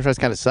King French fries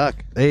kind of suck.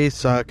 They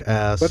suck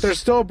ass. But they're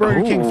still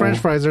Burger King Oh. French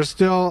fries. They're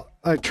still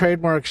a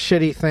trademark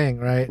shitty thing,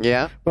 right?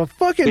 Yeah. But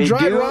fucking They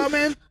dried do?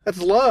 ramen,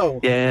 that's low.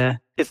 Yeah,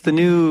 it's the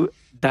new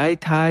Dai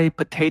Tai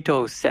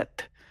potato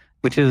set,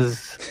 which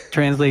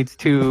translates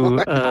to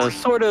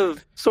sort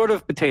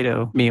of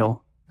potato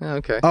meal.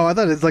 Okay. Oh, I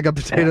thought it's like a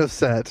potato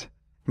set.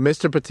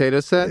 Mr. Potato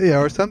Set. Yeah,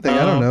 or something.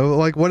 I don't know.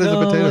 Like, what is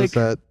no, a potato like-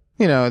 set?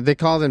 You know, they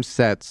call them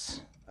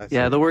sets.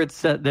 Yeah, the word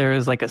set there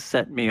is like a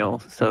set meal,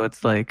 so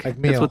it's like Like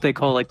meal. that's what they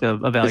call like a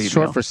value It's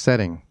short meal. for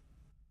setting.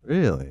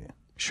 Really?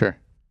 Sure.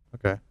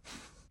 Okay.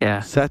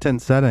 Yeah. Set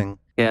and setting.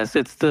 Yes,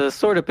 it's the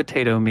sort of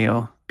potato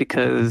meal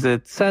because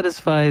it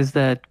satisfies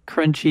that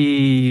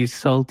crunchy,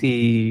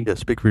 salty, Yeah,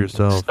 speak for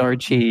yourself.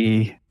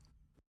 starchy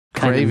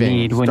kind Craving. of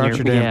need when Start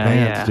you're your damn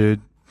pants,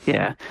 dude.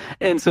 Yeah.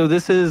 And so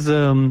this is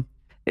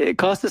it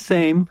costs the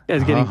same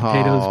as getting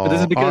potatoes, but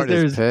this is because Art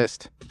is there's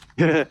pissed.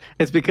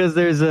 it's because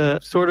there's a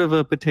sort of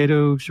a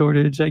potato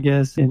shortage, I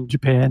guess, in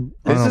Japan.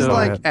 I This don't is know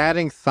like it.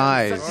 adding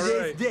thighs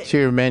to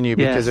your menu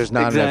because Yes, there's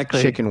not exactly,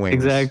 enough chicken wings.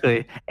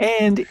 Exactly.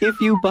 And if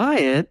you buy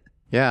it,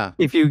 Yeah.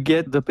 if you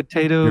get the Your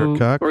potato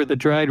cuck. or the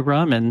dried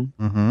ramen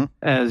Mm-hmm.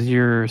 as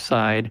your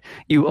side,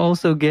 you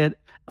also get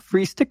a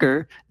free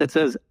sticker that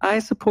says, I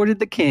supported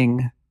the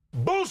king.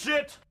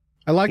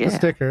 I like the Yeah.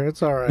 sticker.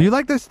 It's all right. You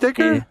like the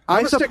sticker? Yeah. I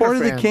I'm a sticker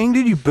supported the fan. king,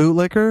 dude. You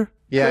bootlicker.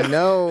 Yeah,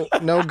 no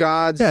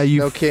gods, Yeah, you.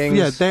 no kings,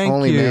 Yeah, thank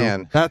only you.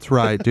 man. That's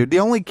right, dude. The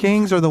only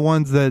kings are the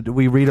ones that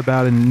we read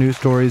about in news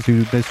stories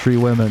who mistreat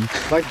women.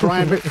 Like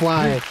Brian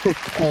McFly,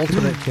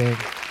 ultimate king.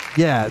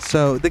 Yeah.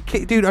 So the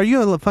dude, are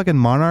you a fucking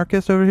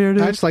monarchist over here,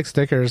 dude? I just like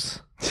stickers.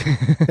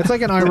 It's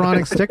like an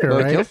ironic sticker,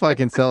 Look, you'll right?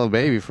 fucking sell a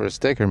baby for a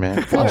sticker,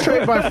 man. I'll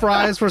trade my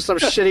fries for some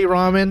shitty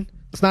ramen.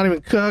 It's not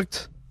even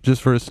cooked.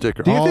 Just for a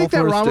sticker. Do you All think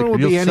that for a ramen sticker. would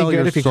You'll be any sell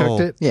your good if you soul.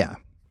 cooked it? Yeah.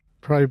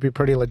 Probably be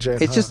pretty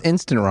legit. It's huh? just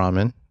instant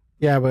ramen.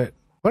 Yeah, but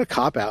what a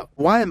cop out.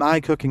 Why am I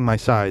cooking my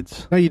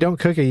sides? No, you don't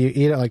cook it. You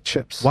eat it like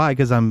chips. Why?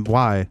 Because I'm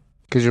why?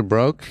 Because you're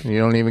broke and you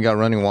don't even got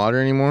running water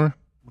anymore.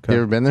 Okay. You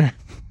ever been there?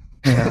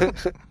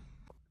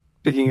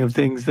 Speaking of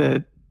things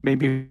that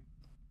maybe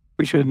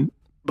we shouldn't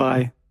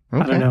buy, I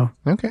Okay. don't know.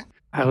 Okay.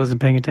 I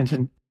wasn't paying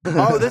attention.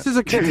 Oh, this is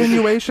a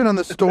continuation on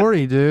the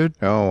story, dude.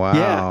 Oh, wow.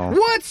 Yeah.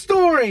 What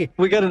story?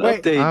 We got an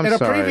Wait, update. I'm in a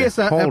sorry. previous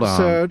Hold on.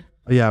 episode,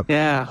 Yeah.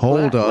 yeah.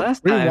 Hold up.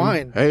 Last time,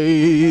 rewind.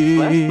 Hey.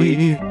 Last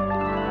week.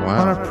 On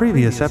Wow. our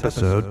previous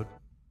episode.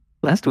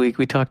 Last week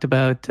we talked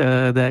about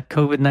that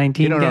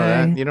COVID-19 You don't know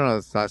guy. that? You don't know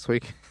this last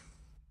week?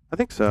 I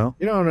think so.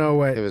 You don't know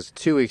what It was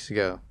 2 weeks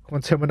ago.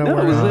 Quantimino No,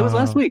 it was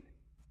last week.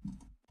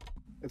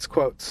 It's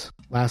quotes.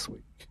 Last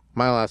week.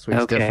 My last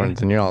week's Okay. different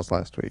than your all's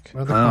last week.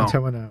 Or the Oh.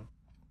 Quantimino.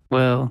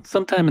 Well,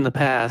 sometime in the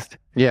past,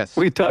 Yes.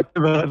 we talked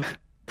about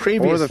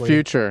Previously. Or the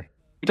future.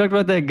 we talked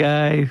about that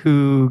guy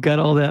who got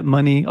all that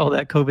money, all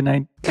that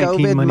COVID-19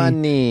 COVID money,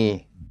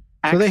 money.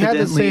 So they had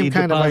the accidentally same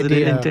kind of deposited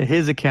idea. into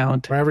his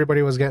account. Where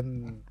everybody was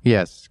getting,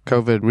 Yes.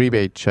 COVID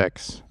rebate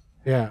checks.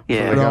 yeah,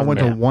 Yeah, It all went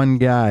to yeah. one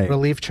guy.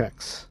 relief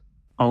checks.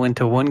 all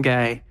into one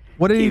guy.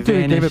 What did he do?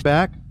 He gave vanished. it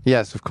back?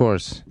 Yes, of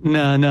course.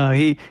 No,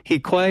 he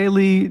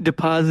quietly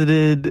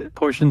deposited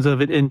portions of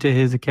it into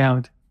his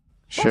account.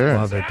 Sure.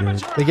 Love it, dude.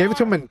 They gave it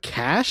to him in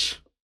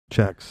cash?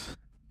 Checks.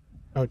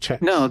 Oh,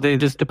 checks. No, they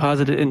just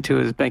deposited it into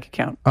his bank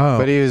account. Oh.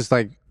 But he was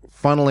like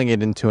funneling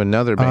it into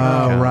another bank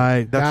Oh, account.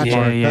 right. That's Gotcha.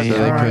 smart. Yeah, That's, yeah, So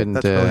they all right. couldn't,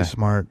 That's really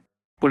smart.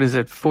 What is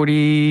it?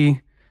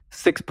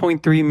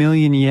 46.3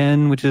 million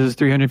yen, which is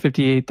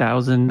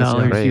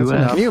 $358,000 Great.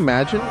 US. Can you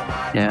imagine?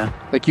 Yeah.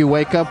 Like you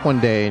wake up one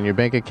day and your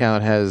bank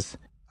account has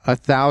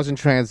 1,000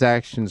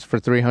 transactions for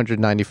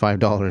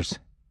 $395.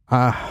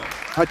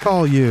 I'd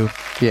call you.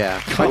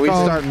 Yeah. We'd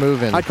start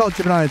moving. I'd call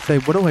Jim and I'd say,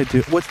 what do I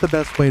do? What's the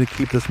best way to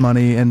keep this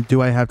money? And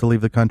do I have to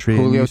leave the country?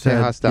 And you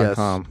said,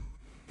 JulioTejas.com.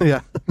 yes.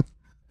 Yeah.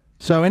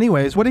 So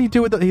anyways, what did he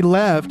do with it? He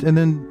left and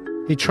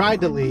then... He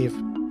tried to leave.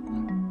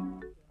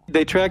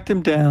 They tracked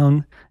him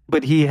down,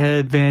 but he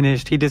had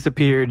vanished. He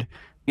disappeared.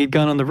 He'd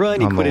gone on the run.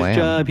 He On the quit his lam.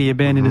 job. He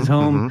abandoned his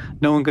home.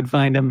 No one could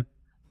find him.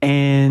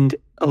 And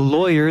a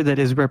lawyer that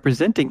is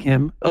representing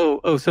him.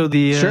 So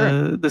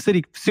the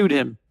city sued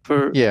him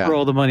for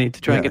all the money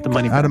to try and get the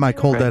money Out back. of my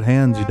cold dead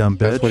hands, you dumb bitch.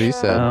 That's what he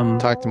said.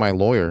 Talk to my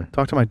lawyer.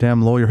 Talk to my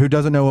damn lawyer who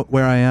doesn't know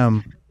where I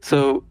am.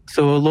 So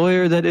a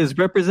lawyer that is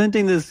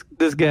representing this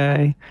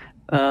guy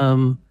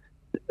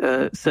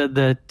said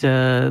that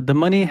the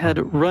money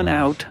had run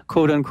out,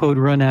 quote unquote,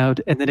 run out,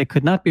 and that it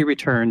could not be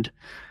returned.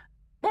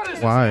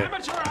 Why?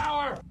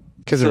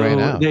 Because it ran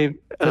out.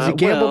 Because he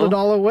gambled it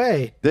all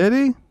away. Did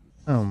he?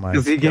 Oh my god.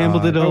 Because he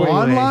gambled it all away.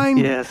 Online?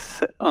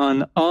 Yes,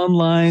 on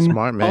online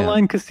Smart man.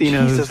 online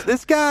casinos. Jesus,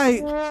 this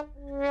guy.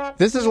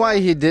 This is why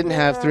he didn't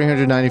have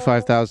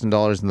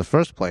 $395,000 in the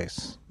first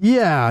place.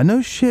 Yeah,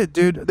 no shit,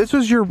 dude. This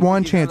was your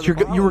one chance. You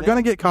were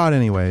going to get caught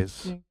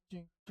anyways.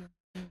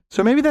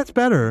 So maybe that's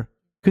better.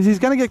 Because he's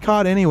going to get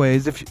caught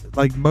anyways. If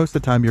like most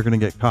of the time you're going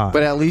to get caught.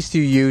 But at least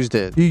you used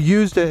it. You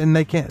used it and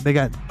they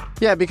got...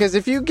 Yeah, because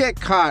if you get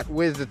caught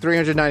with the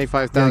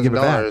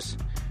 $395,000,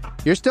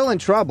 you're still in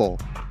trouble.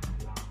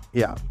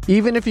 Yeah.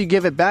 Even if you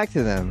give it back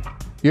to them,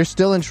 you're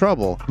still in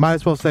trouble. Might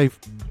as well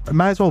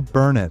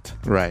burn it.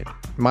 Right.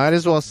 Might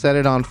as well set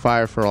it on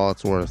fire for all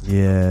it's worth.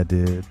 Yeah,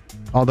 dude.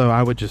 Although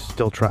I would just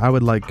still try. I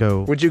would like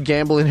go... Would you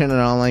gamble in an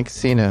online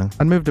casino?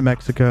 I'd move to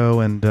Mexico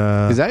and...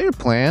 Is that your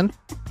plan?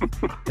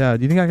 Yeah,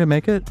 do you think I could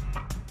make it?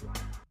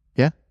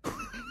 Yeah.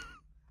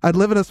 I'd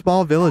live in a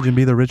small village and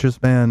be the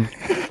richest man,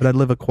 but I'd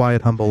live a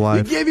quiet, humble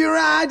life. You give your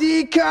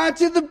ID card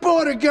to the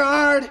border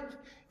guard.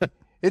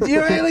 If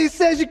your alien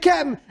says you're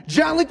Captain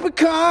Jean-Luc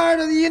Picard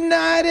of the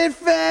United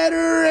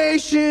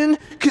Federation,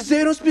 because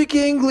they don't speak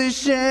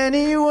English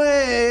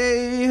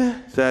anyway.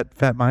 Is that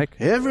Fat Mike?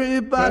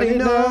 Everybody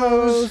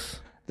knows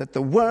that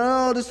the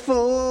world is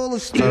full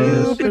of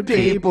stupid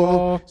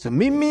people. So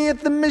meet me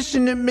at the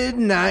mission at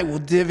midnight. We'll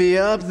divvy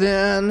up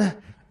then.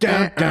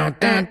 Dun, dun,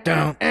 dun,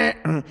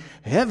 dun.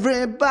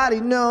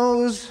 Everybody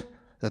knows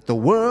that the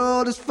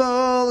world is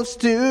full of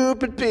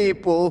stupid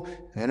people.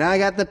 And I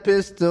got the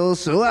pistol,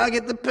 so I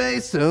get the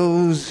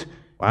pesos.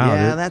 Wow,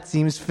 yeah, dude. that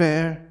seems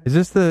fair. Is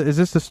this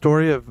the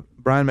story of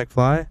Brian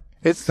McFly?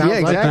 It's Sounds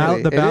like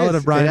exactly. the Ballad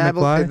of Brian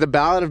McFly? The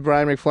Ballad of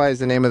Brian McFly is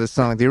the name of the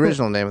song, the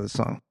original name of the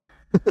song.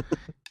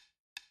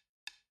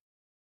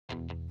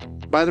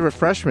 By the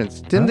Refreshments.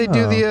 Didn't they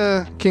do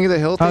the King of the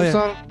Hill theme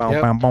song? I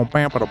like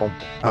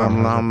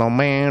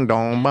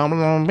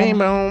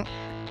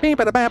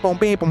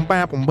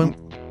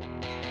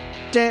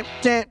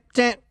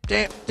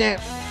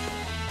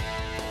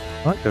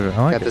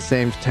Got it. the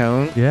same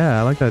tone. Yeah,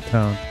 I like that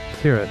tone.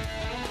 Let's hear it.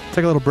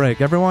 Take a little break.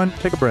 Everyone,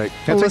 take a break.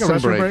 Can I take a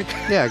Listen restroom break?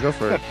 Yeah, go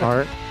for it. All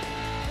right.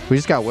 We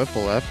just got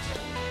Whipple left.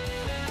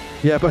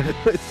 Yeah, but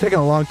it's taking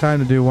a long time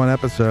to do one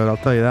episode, I'll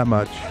tell you that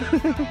much.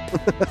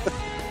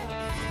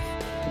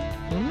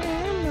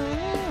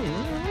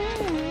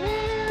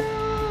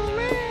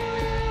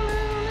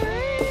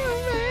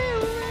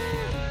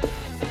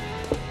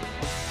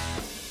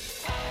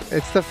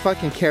 It's the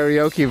fucking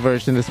karaoke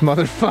version, this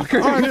motherfucker.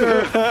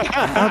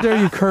 How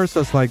dare you curse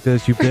us like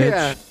this, you bitch?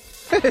 Yeah.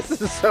 This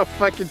is so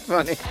fucking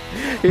funny.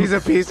 He's a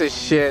piece of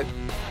shit.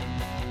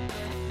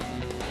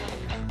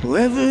 Well,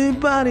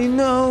 everybody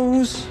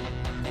knows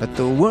that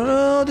the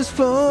world is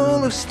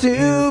full of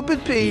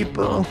stupid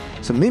people.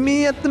 So meet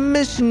me at the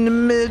mission at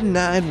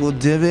midnight. We'll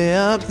divvy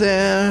up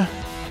there.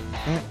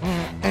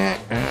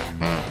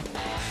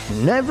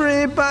 And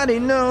everybody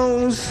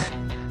knows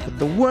that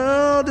the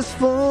world is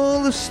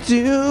full of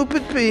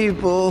stupid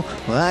people.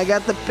 Well, I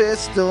got the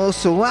pistol,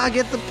 so I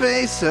get the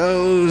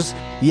pesos.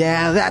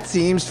 Yeah, that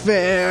seems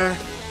fair.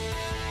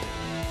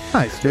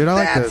 Nice, dude. I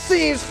like That this.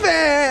 seems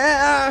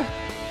fair.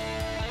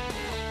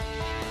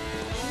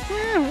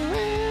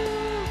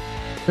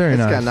 Very It's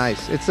nice. got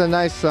nice. It's a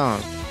nice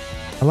song.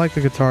 I like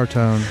the guitar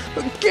tone.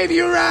 Give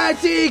your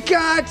ID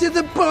card to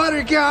the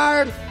border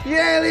guard. The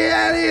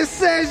alien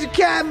says you're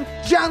Captain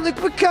Jean-Luc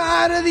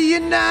Picard of the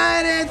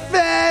United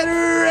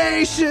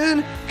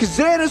Federation. Cause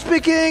they don't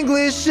speak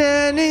English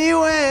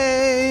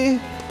anyway.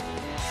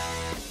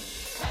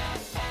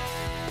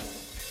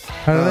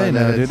 How do they no,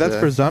 know, it's, dude? That's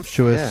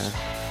presumptuous. Yeah,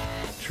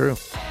 true.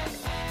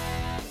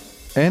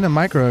 And a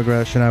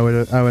microaggression, I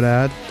would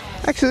add.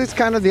 Actually, it's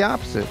kind of the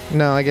opposite.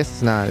 No, I guess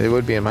it's not. It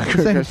would be a Saying,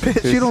 microaggression.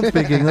 bitch, you don't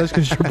speak English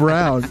because you're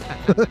brown.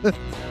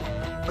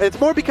 It's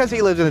more because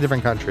he lives in a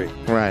different country.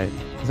 Right.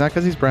 It's not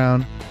because he's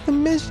brown. The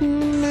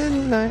mission at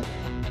midnight.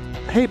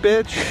 Hey,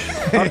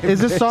 bitch. Is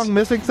this song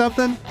missing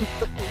something?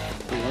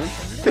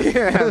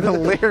 Yeah, the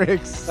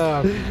lyrics.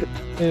 Need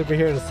to be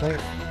here to sing.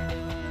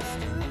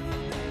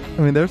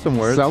 I mean, there's some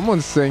words.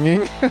 Someone's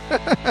singing.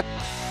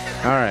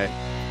 All right.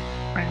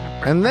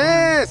 And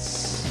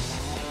this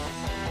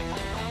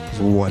is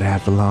What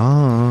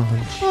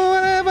Avalanche.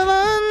 What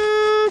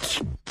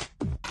Avalanche.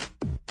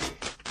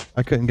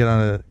 I couldn't get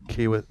on a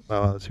key while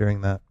I was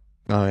hearing that.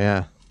 Oh,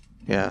 yeah.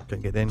 Yeah.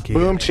 Couldn't get in key.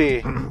 Boom Chi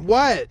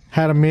What?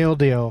 had a meal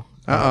deal.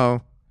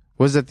 Uh-oh.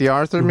 Was it the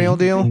Arthur meal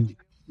deal?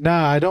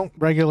 Nah, I don't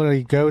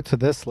regularly go to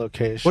this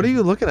location. What are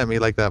you looking at me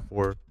like that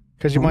for?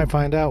 Because you might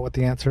find out what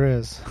the answer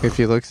is. If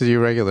he looks at you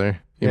regular,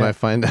 you Yeah. might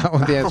find out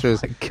what the answer is.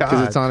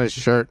 Because it's on his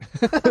shirt.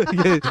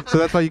 So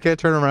that's why you can't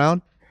turn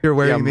around? You're You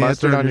wearing got the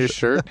mustard answer on your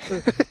shirt.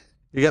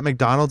 You got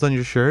McDonald's on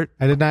your shirt?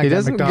 I did not He get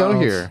doesn't McDonald's. go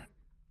here.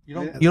 You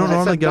don't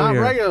normally go not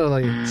here.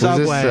 regularly. Was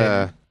Subway.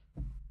 this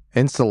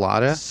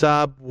enchilada?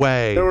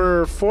 Subway. There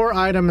were 4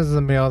 items in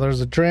the meal.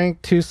 There's a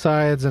drink, 2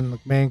 sides, and the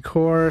main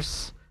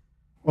course.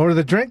 Or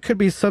the drink could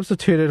be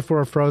substituted for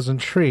a frozen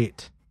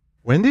treat.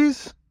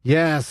 Wendy's?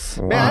 Yes.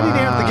 Man, I didn't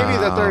have to give you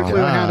the third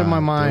clue I had in my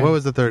mind. What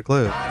was the third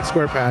clue?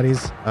 Square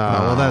patties.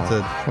 Well, that's a...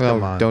 come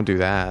Well, on. don't do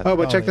that. Oh,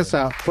 but check this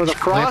out. For the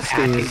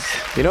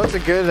Frosties, You know what's a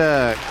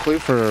good clue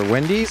for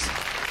Wendy's?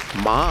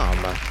 Mom.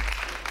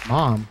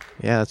 Mom.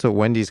 Yeah, that's what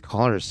Wendy's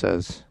collar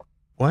says.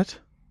 What?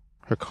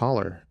 Her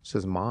collar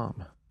says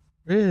mom.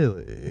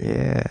 Really?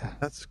 Yeah.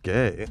 That's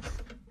gay.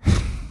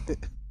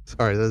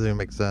 Sorry, that doesn't even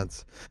make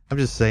sense. I'm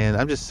just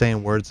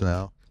saying words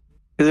now.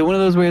 Is it one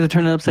of those where you have to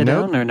turn it upside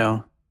Nope. down or no?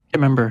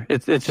 Can't remember.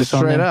 It's just on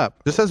straight there.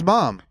 up. Just says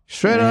mom.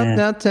 Straight up,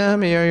 now tell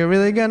me, are you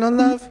really gonna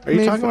love Are you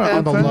me talking about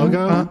on the forever?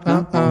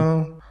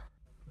 logo?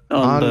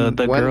 On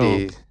the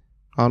Wendy. girl.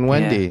 On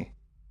Wendy.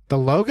 The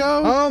logo?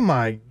 Oh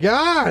my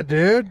god,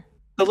 dude.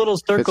 The little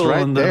It's circle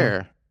right on the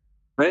there.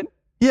 right?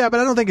 Yeah, but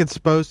I don't think it's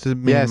supposed to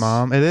mean Yes.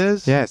 mom. It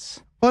is?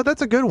 Yes. Well,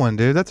 that's a good one,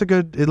 dude. That's a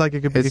good. It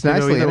could be. It's it could go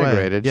nicely either way.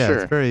 integrated, Yeah, sure.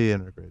 it's very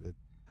integrated.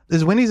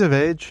 Is Wendy's of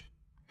age?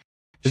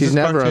 Is She's this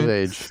never cartoon- of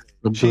age.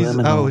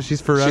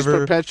 She's forever.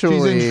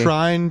 perpetually- She's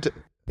enshrined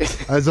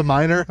as a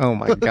minor. Oh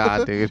my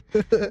god, dude.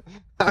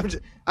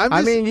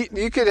 I mean,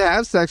 you could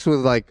have sex with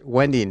like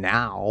Wendy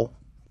now,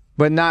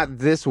 but not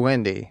this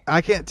Wendy.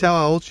 I can't tell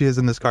how old she is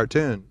in this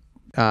cartoon.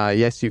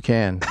 Yes, you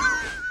can.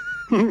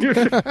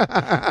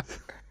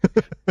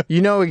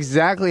 You know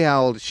exactly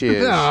how old she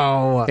is.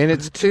 No. And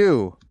it's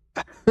 2.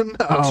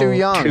 No. Too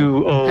young.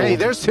 Too old. Hey,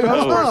 their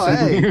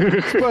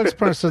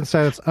spokesperson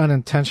said it's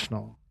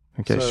unintentional.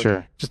 Okay, So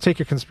sure. Just take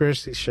your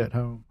conspiracy shit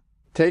home.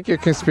 Take your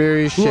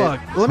conspiracy shit. Look,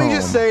 let me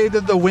just home. say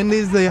that the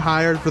Wendy's they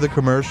hired for the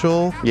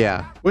commercial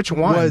Yeah, Which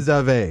one? was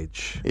of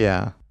age.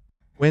 yeah.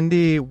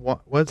 Wendy,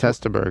 what's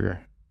Testaburger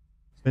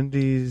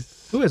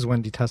Wendy's? Who is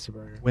Wendy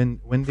Testaburger?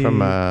 Wendy from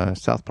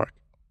South Park.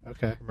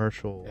 Okay.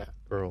 commercial Yeah.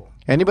 girl.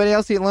 Anybody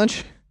else eat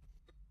lunch?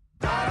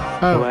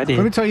 Oh, I did.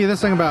 let me tell you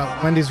this thing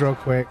about Wendy's real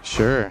quick.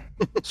 Sure.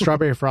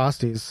 Strawberry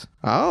Frosties.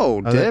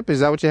 Oh, Are dip? Is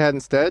that what you had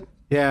instead?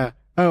 Yeah.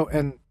 Oh,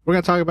 and we're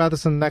going to talk about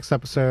this in the next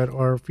episode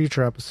or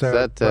future episode.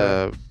 Is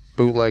that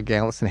bootleg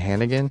Allison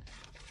Hannigan?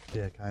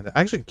 Yeah, kind of.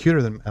 Actually,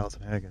 cuter than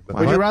Allison Hannigan. But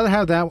Would you rather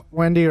have that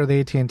Wendy or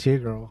the AT&T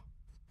girl?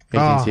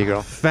 AT&T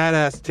girl. Fat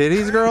ass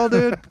titties, girl,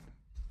 dude.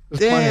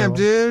 There's plenty Damn, of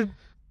them. dude.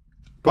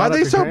 Why are Brought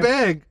they up so your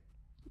big?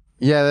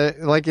 Yeah,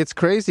 like it's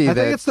crazy I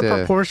that. think it's the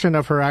proportion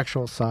of her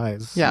actual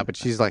size. Yeah, but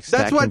she's like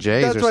stacking That's what.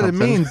 J's That's or what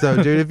something. it means,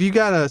 though, dude. If you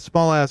got a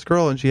small ass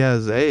girl and she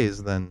has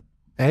A's, then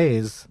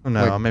A's. oh,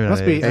 no, Like, maybe not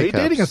Must be. A's. Are you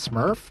A-cups. dating a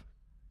Smurf?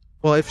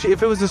 Well, if it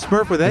was a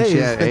Smurf with And A's, she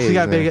had then she A's,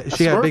 got big. then.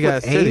 She got Smurf big with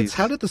ass AIDS? titties.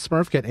 How did the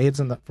Smurf get AIDS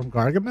from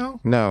Gargamel?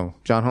 No,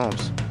 John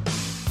Holmes.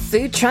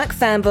 Food truck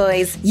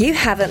fanboys, you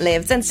haven't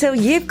lived until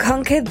you've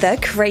conquered the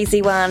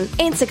crazy one.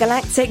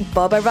 Intergalactic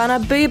Boba Runner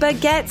Booba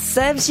Get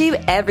serves you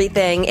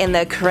everything in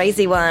the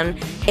crazy one.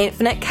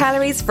 Infinite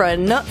calories for a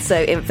not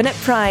so infinite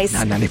price.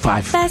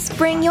 $9.95. Best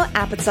bring your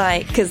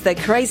appetite, because the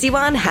crazy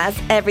one has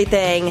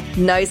everything.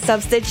 No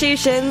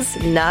substitutions,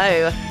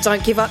 no.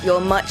 Don't give up your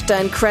much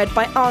done cred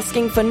by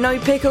asking for no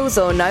pickles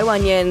or no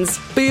onions.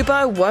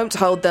 Boobo won't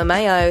hold the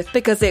mayo,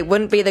 because it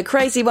wouldn't be the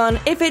crazy one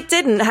if it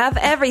didn't have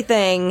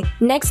everything.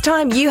 Next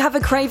time you have a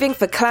craving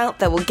for clout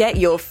that will get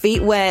your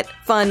feet wet,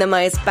 find the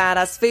most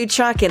badass food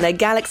truck in the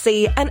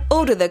galaxy and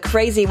order the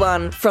crazy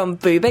one from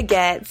Booba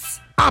Gets.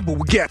 Abu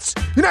gets,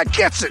 and I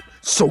gets it,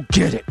 so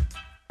get it.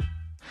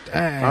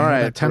 Dang, All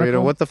right, that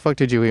tentacle. Torito, what the fuck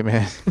did you eat,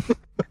 man?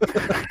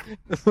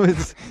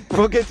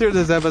 We'll get through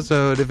this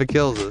episode if it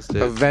kills us,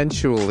 dude.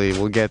 Eventually,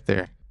 we'll get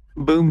there.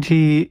 Boom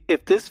T,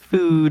 if this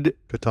food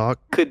Good talk.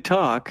 could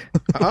talk,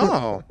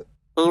 Oh.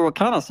 it would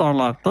kind of sound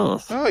like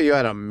this. Oh, you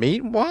had a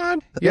meat wad?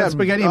 Yeah,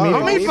 spaghetti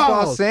meatballs. A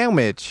meatball Meatballs.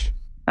 sandwich.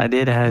 I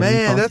did have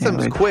Man, meatball that's some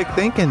sandwich. quick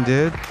thinking,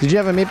 dude. Did you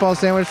have a meatball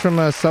sandwich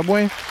from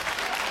Subway?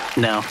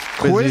 No,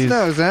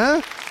 Quiznos,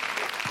 huh?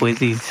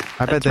 Quizzies.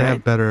 I bet That's they right.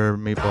 have better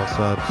meatball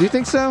subs. Do you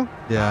think so?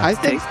 Yeah. I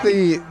think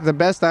the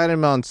best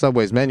item on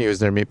Subway's menu is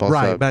their meatball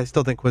right, sub. but I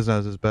still think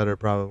Quiznos is better,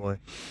 probably.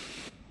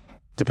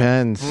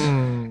 Depends.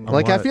 On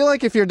Like, I what? feel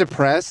like if you're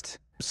depressed,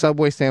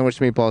 Subway sandwich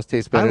meatballs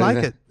taste better like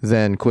than, it.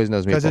 than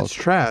Quiznos Because it's meatballs.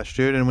 trash,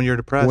 dude. And when you're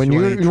depressed, When you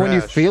you when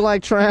you trash. feel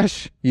like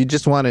trash, you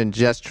just want to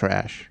ingest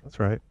trash. That's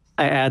right.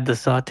 I add the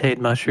sauteed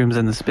mushrooms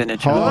and the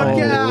spinach. Holy.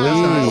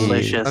 It's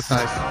delicious. That's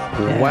nice.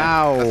 Yeah.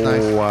 Wow. That's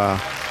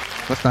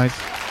nice. That's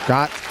nice.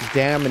 God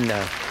damn.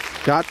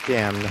 God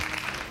damn.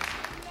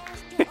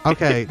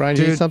 Okay, Brian,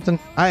 did you dude, eat something?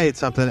 I ate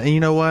something, and you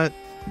know what?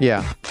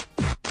 Yeah.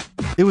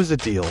 It was a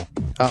deal.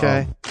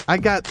 Okay, I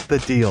got the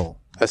deal.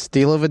 A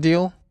steal of a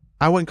deal?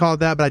 I wouldn't call it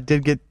that, but I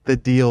did get the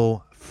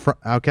deal.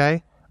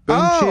 Okay. Boom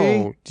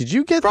Oh, did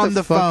you get From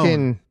the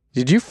fucking...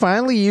 Did you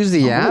finally use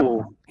the app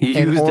Ooh, you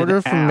and used an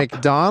order from app.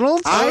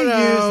 McDonald's? I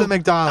used the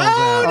McDonald's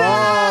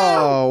app.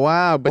 Oh,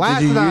 wow. But Last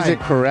did you use night. it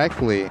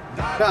correctly?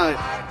 No,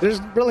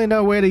 there's really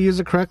no way to use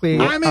it correctly.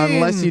 I mean-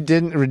 Unless you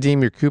didn't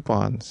redeem your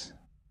coupons.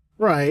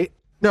 Right.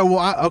 No,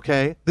 well,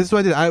 okay. This is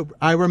what I did.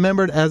 I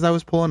remembered as I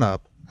was pulling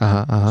up,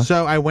 Uh-huh, uh-huh.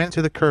 so I went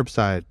to the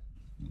curbside.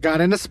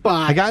 Got in a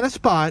spot. I got in a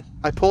spot.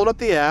 I pulled up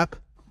the app.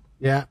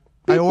 Yeah.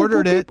 I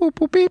ordered it. Beep,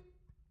 boop, beep.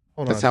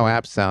 Hold That's on. how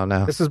apps sound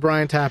now. This is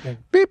Brian tapping.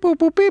 Beep, boop,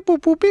 boop, beep, boop,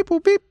 boop, beep,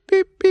 boop, beep,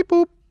 beep, beep,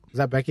 boop. Is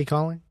that Becky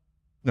calling?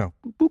 No.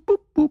 Boop, boop,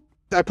 boop.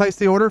 I placed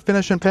the order,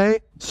 finish and pay.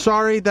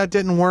 Sorry, that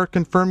didn't work.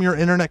 Confirm your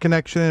internet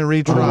connection and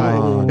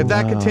retry. If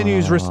that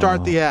continues,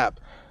 restart the app.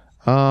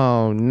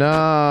 Oh, no.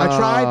 I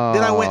tried.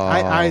 Then I went.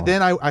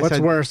 I What's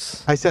said,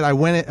 worse? I said I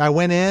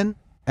went in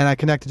and I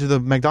connected to the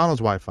McDonald's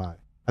Wi-Fi.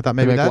 I thought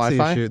maybe that's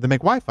McWi-Fi? the issue. The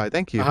McWi-Fi,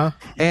 thank you. Uh-huh.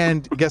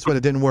 And guess what?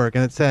 It didn't work,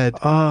 and it said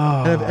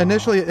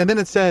and then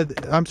it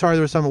said, "I'm sorry,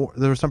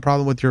 there was some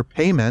problem with your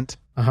payment."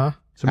 Uh-huh.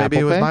 So maybe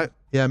Apple it was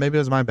Pay? maybe it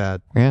was my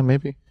bad. Yeah,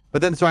 maybe.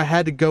 But then so I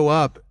had to go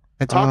up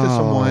and talk to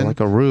someone, like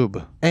a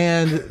rube.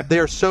 and they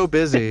are so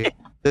busy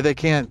that they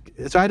can't.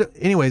 So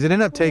anyways, it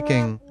ended up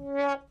taking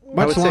I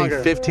Much would longer.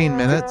 say 15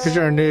 minutes. Because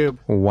you're a noob.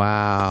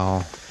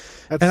 Wow.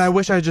 That's And I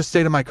wish I had just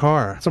stayed in my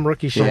car some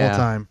rookie the shit. Yeah. whole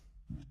time.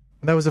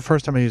 And that was the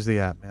first time I used the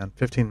app, man.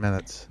 15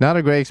 minutes. Not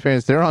a great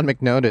experience. They're on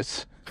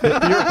McNotice.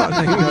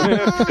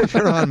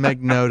 You're on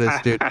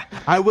McNotice, dude.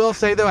 I will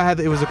say though,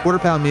 it was a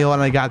quarter-pound meal,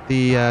 and I got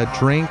the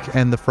drink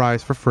and the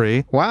fries for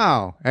free.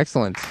 Wow.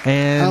 Excellent.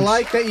 And I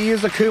like that you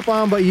use a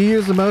coupon, but you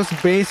use the most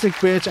basic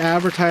bitch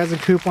advertising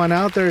coupon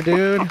out there,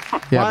 dude.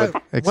 Yeah,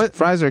 Why- but what-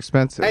 fries are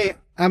expensive. Hey,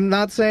 I'm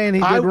not saying he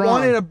did I wrong.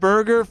 wanted a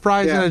burger,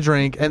 fries, Yeah. and a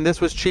drink, and this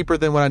was cheaper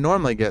than what I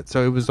normally get,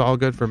 so it was all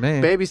good for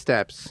me. Baby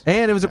steps.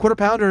 And it was a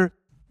quarter-pounder.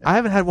 I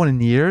haven't had one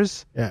in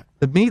years. Yeah.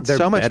 The meat's They're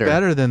so much better.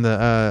 better than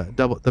the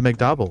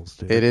McDoubles,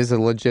 dude. It is a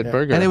legit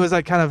burger. And it was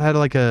like kind of had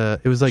like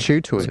it was like chew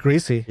to It's it.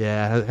 greasy.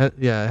 yeah, it had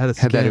a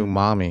Had that skin.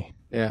 umami.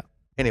 Yeah.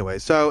 Anyway,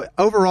 so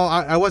overall,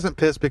 I wasn't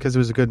pissed because it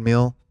was a good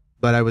meal,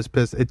 but I was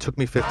pissed. It took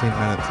me 15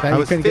 minutes. That I you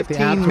was couldn't get the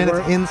 15 app to minutes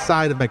work?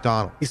 inside of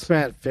McDonald's. He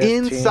spent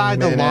 15 Inside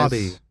the minutes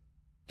lobby.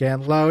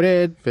 getting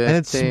loaded. And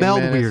it 15 smelled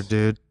minutes. weird,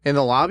 dude. In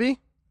the lobby?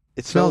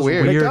 It So smells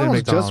weird. weird in McDonald's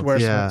McDonald's. just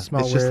wears yeah,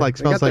 smell it's just weird. like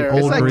They got smells like their- old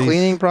It's like grease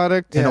cleaning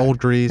product and Yeah. old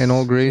grease. and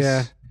old grease.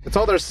 Yeah. It's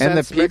all their And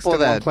scents the mixed people in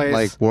one that place.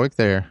 like work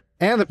there.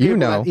 and the people you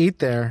know. that eat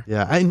there.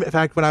 Yeah. In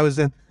fact, when I was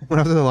in the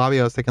lobby,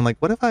 I was thinking like,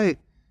 what if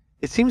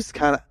it seems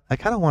I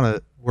kind of want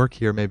to work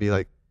here. Maybe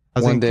like I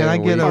was One thinking, day can I a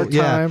get week.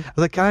 yeah? Part-time. I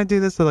was like, can I do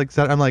this? So like,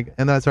 I'm like,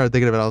 and then I started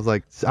thinking of it. I was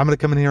like, I'm gonna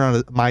come in here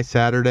on my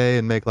Saturday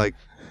and make like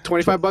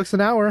 $25 an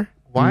hour.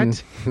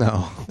 what?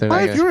 No. They're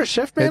Why, not if gonna- you're a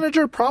shift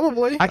manager,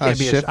 probably. I can't A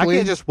be. shift I lead?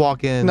 can't just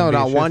walk in. No, and be a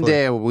not shift one lead.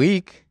 day a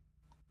week.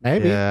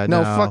 Maybe. Yeah,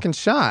 No fucking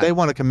shot. They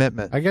want a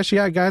commitment. I guess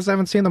guys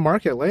haven't seen the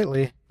market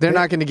lately. They're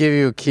not going to give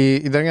you a key.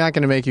 They're not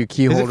going to make you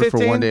key Is it holder for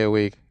 15? 1 day a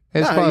week.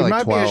 It's No, probably you like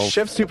might 12. be a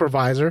shift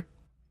supervisor.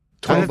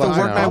 I have to $12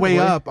 work an my hour. way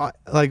up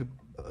like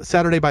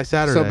Saturday by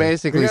Saturday. So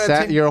basically, You're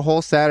gonna your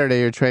whole Saturday,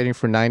 you're trading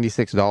for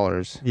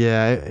 $96.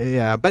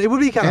 yeah, but it would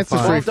be kind of That's a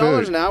fun. free $12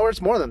 food. an hour.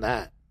 It's more than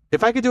that.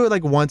 If I could do it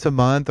like once a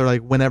month or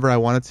like whenever I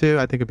wanted to,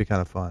 I think it'd be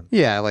kind of fun.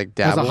 Yeah, like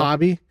dabble. As a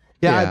hobby.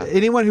 Yeah, Yeah.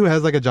 anyone who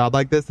has like a job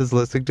like this that's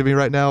listening to me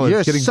right now is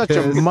You're getting such a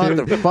pissed, dude.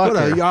 motherfucker.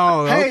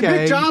 What a- Hey, okay.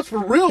 big jobs for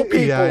real people.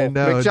 Yeah, I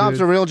know. Make jobs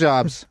dude. are real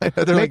jobs. They're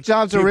Make like,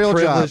 jobs are "You real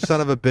privileged jobs.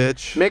 son of a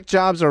bitch. Make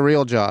jobs are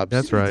real jobs.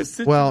 That's right.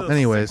 Well,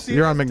 anyways,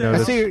 you're on I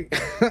McNotice.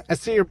 see. I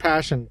see your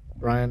passion,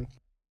 Ryan.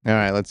 All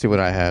right, let's see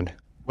what I had.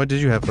 What did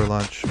you have for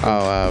lunch?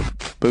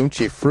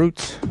 Boomchi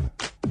fruits.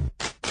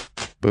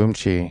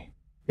 Boomchi.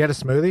 You had a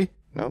smoothie?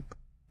 Nope.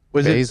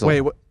 Was basil. it?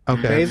 Wait, what?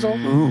 Okay. Basil?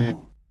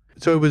 Ooh.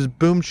 So it was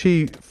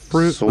boomchi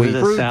fruit. Sweet. Was it a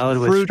fruit, salad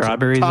with fruit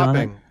strawberries on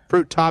topping.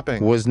 Fruit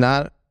topping. Was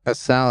not a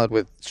salad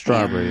with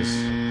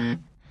strawberries.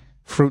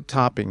 Fruit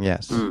topping,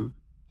 yes.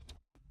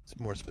 It's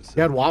more specific.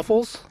 You had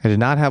waffles? I did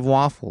not have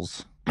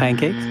waffles.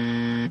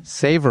 Pancakes?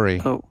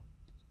 Savory. Oh.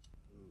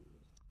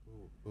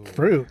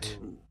 Fruit.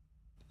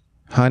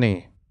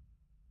 Honey.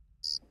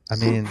 I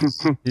mean,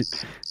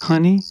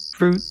 Honey?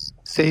 Fruit?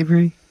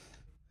 Savory?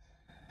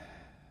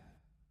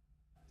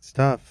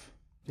 stuff.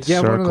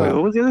 Yeah, one of Circle. What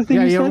those. was the other thing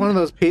Yeah, you you said? had one of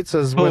those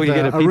pizzas Oh, with you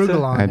get a pizza?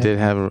 arugula on I it.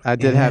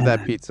 did have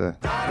that pizza.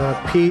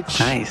 The peach.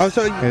 Nice. Oh,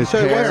 so It's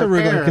it was pear.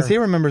 arugula because he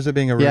remembers it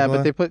being arugula. Yeah,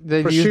 but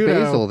they used Prosciutto.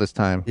 basil this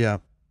time. yeah,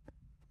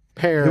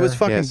 Pear. it was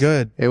fucking Yes.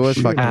 good. It was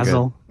fucking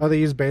Basil. Oh, they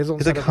use basil.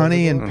 It's like instead of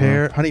honey and arugula?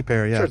 pear, honey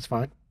pear. Yeah. Sure, it's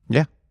fine.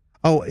 good.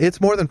 Oh, it's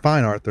more than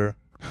fine, Arthur.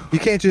 You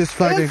can't just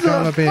fucking It's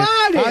come a up in.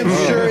 fine.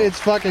 I'm sure it's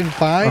fucking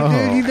fine,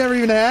 dude. You've never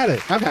even had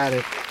it. I've had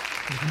it.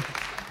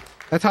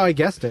 That's how I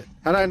guessed it.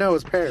 How did I know it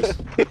was pears?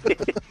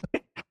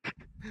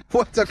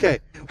 What's okay?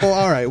 Well,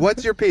 all right.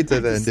 What's your pizza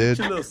then, dude?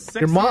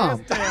 Your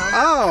mom.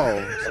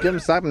 Oh, just give him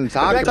something to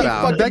talk Becky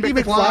about. fucking Becky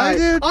McFly, McFly,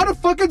 dude? on a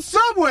fucking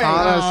subway.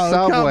 On a Oh,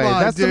 subway. come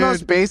on, That's the dude.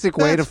 most basic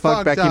way That's to fuck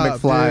fucked Becky up,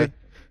 McFly. dude.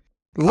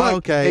 Look,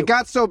 Okay. it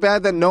got so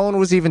bad that no one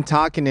was even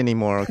talking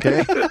anymore,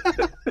 okay?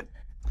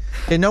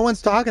 And no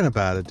one's talking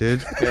about it,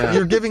 dude. Yeah.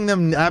 You're giving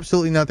them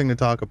absolutely nothing to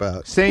talk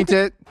about. Saint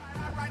it.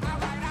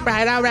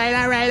 Right, all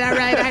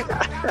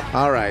right.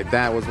 All right,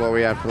 that was what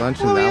we had for lunch,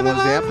 and that was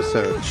the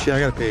episode. Shit, I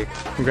gotta pee.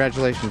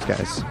 Congratulations,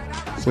 guys.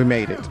 We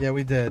made it. Yeah,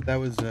 we did. That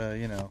was,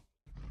 you know,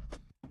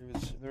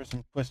 there were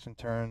some twists and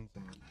turns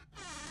and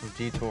some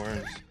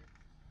detours.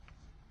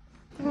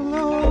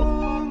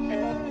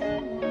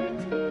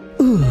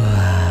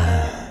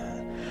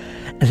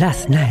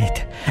 Last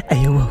night, I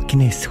awoke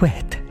in a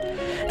sweat,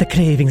 the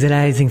cravings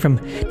arising from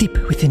deep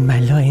within my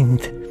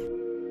loins.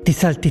 The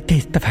salty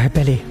taste of her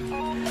belly,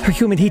 her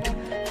humid heat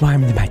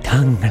warmed my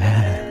tongue.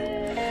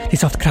 The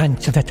soft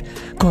crunch of that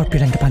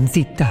corpulent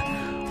pancita.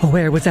 Oh,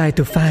 where was I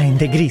to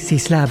find a greasy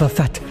slab of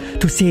fat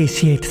to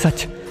satiate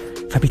such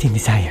forbidden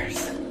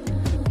desires?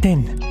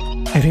 Then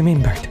I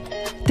remembered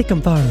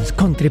Dickon Farms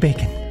country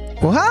bacon.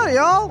 Well, howdy,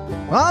 y'all.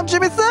 I'm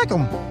Jimmy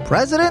Thickum,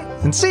 President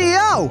and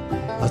CEO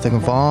of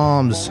Thickum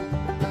Farms.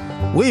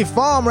 We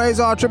farm raise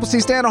our Triple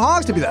C standard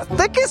hogs to be the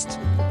thickest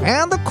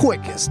and the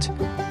quickest,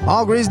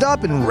 all greased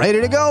up and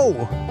ready to go.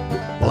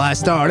 Well, I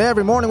start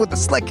every morning with the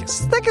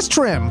slickest, thickest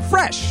trim,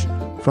 fresh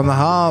from the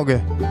hog.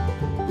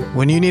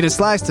 When you need a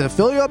slice to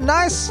fill you up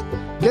nice,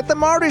 get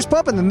them arteries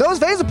pumping and those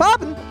veins are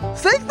popping,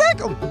 think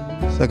Thickum.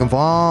 Thickum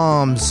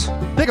Farms.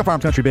 Thickum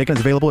Farms Country Bacon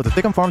is available at the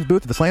Thickum Farms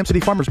booth at the Slam City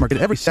Farmers Market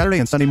every Saturday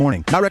and Sunday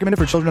morning. Not recommended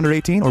for children under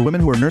 18 or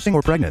women who are nursing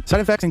or pregnant.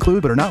 Side effects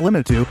include, but are not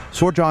limited to,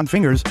 sore jaw and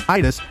fingers,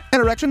 itis,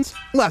 and erections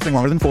lasting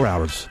longer than 4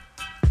 hours.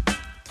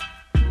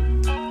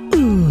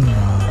 Ooh,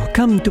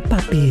 come to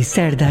Papi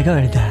Cerda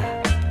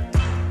Gorda.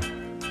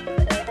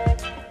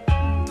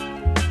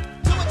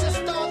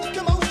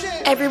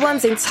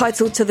 Everyone's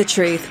entitled to the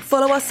truth.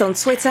 Follow us on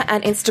Twitter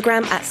and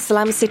Instagram at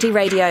Slam City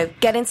Radio.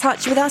 Get in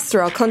touch with us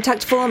through our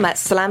contact form at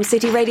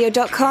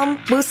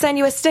slamcityradio.com. We'll send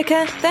you a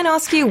sticker, then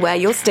ask you where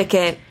you'll stick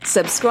it.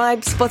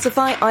 Subscribe,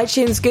 Spotify,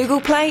 iTunes, Google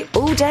Play,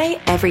 all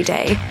day, every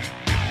day.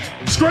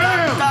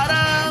 Scram!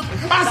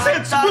 I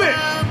said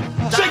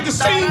split! Shake the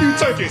scene, you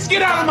turkeys!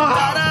 Get out of my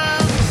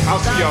house! I'll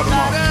see y'all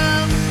tomorrow.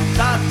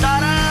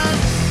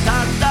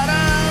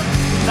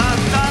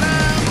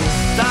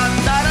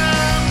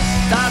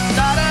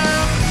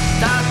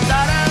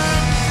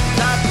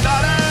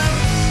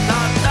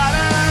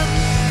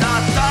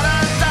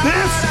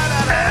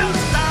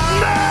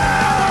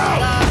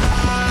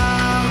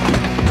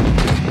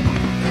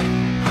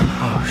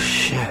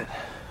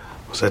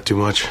 Was that too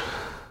much?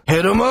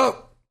 Hit him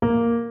up!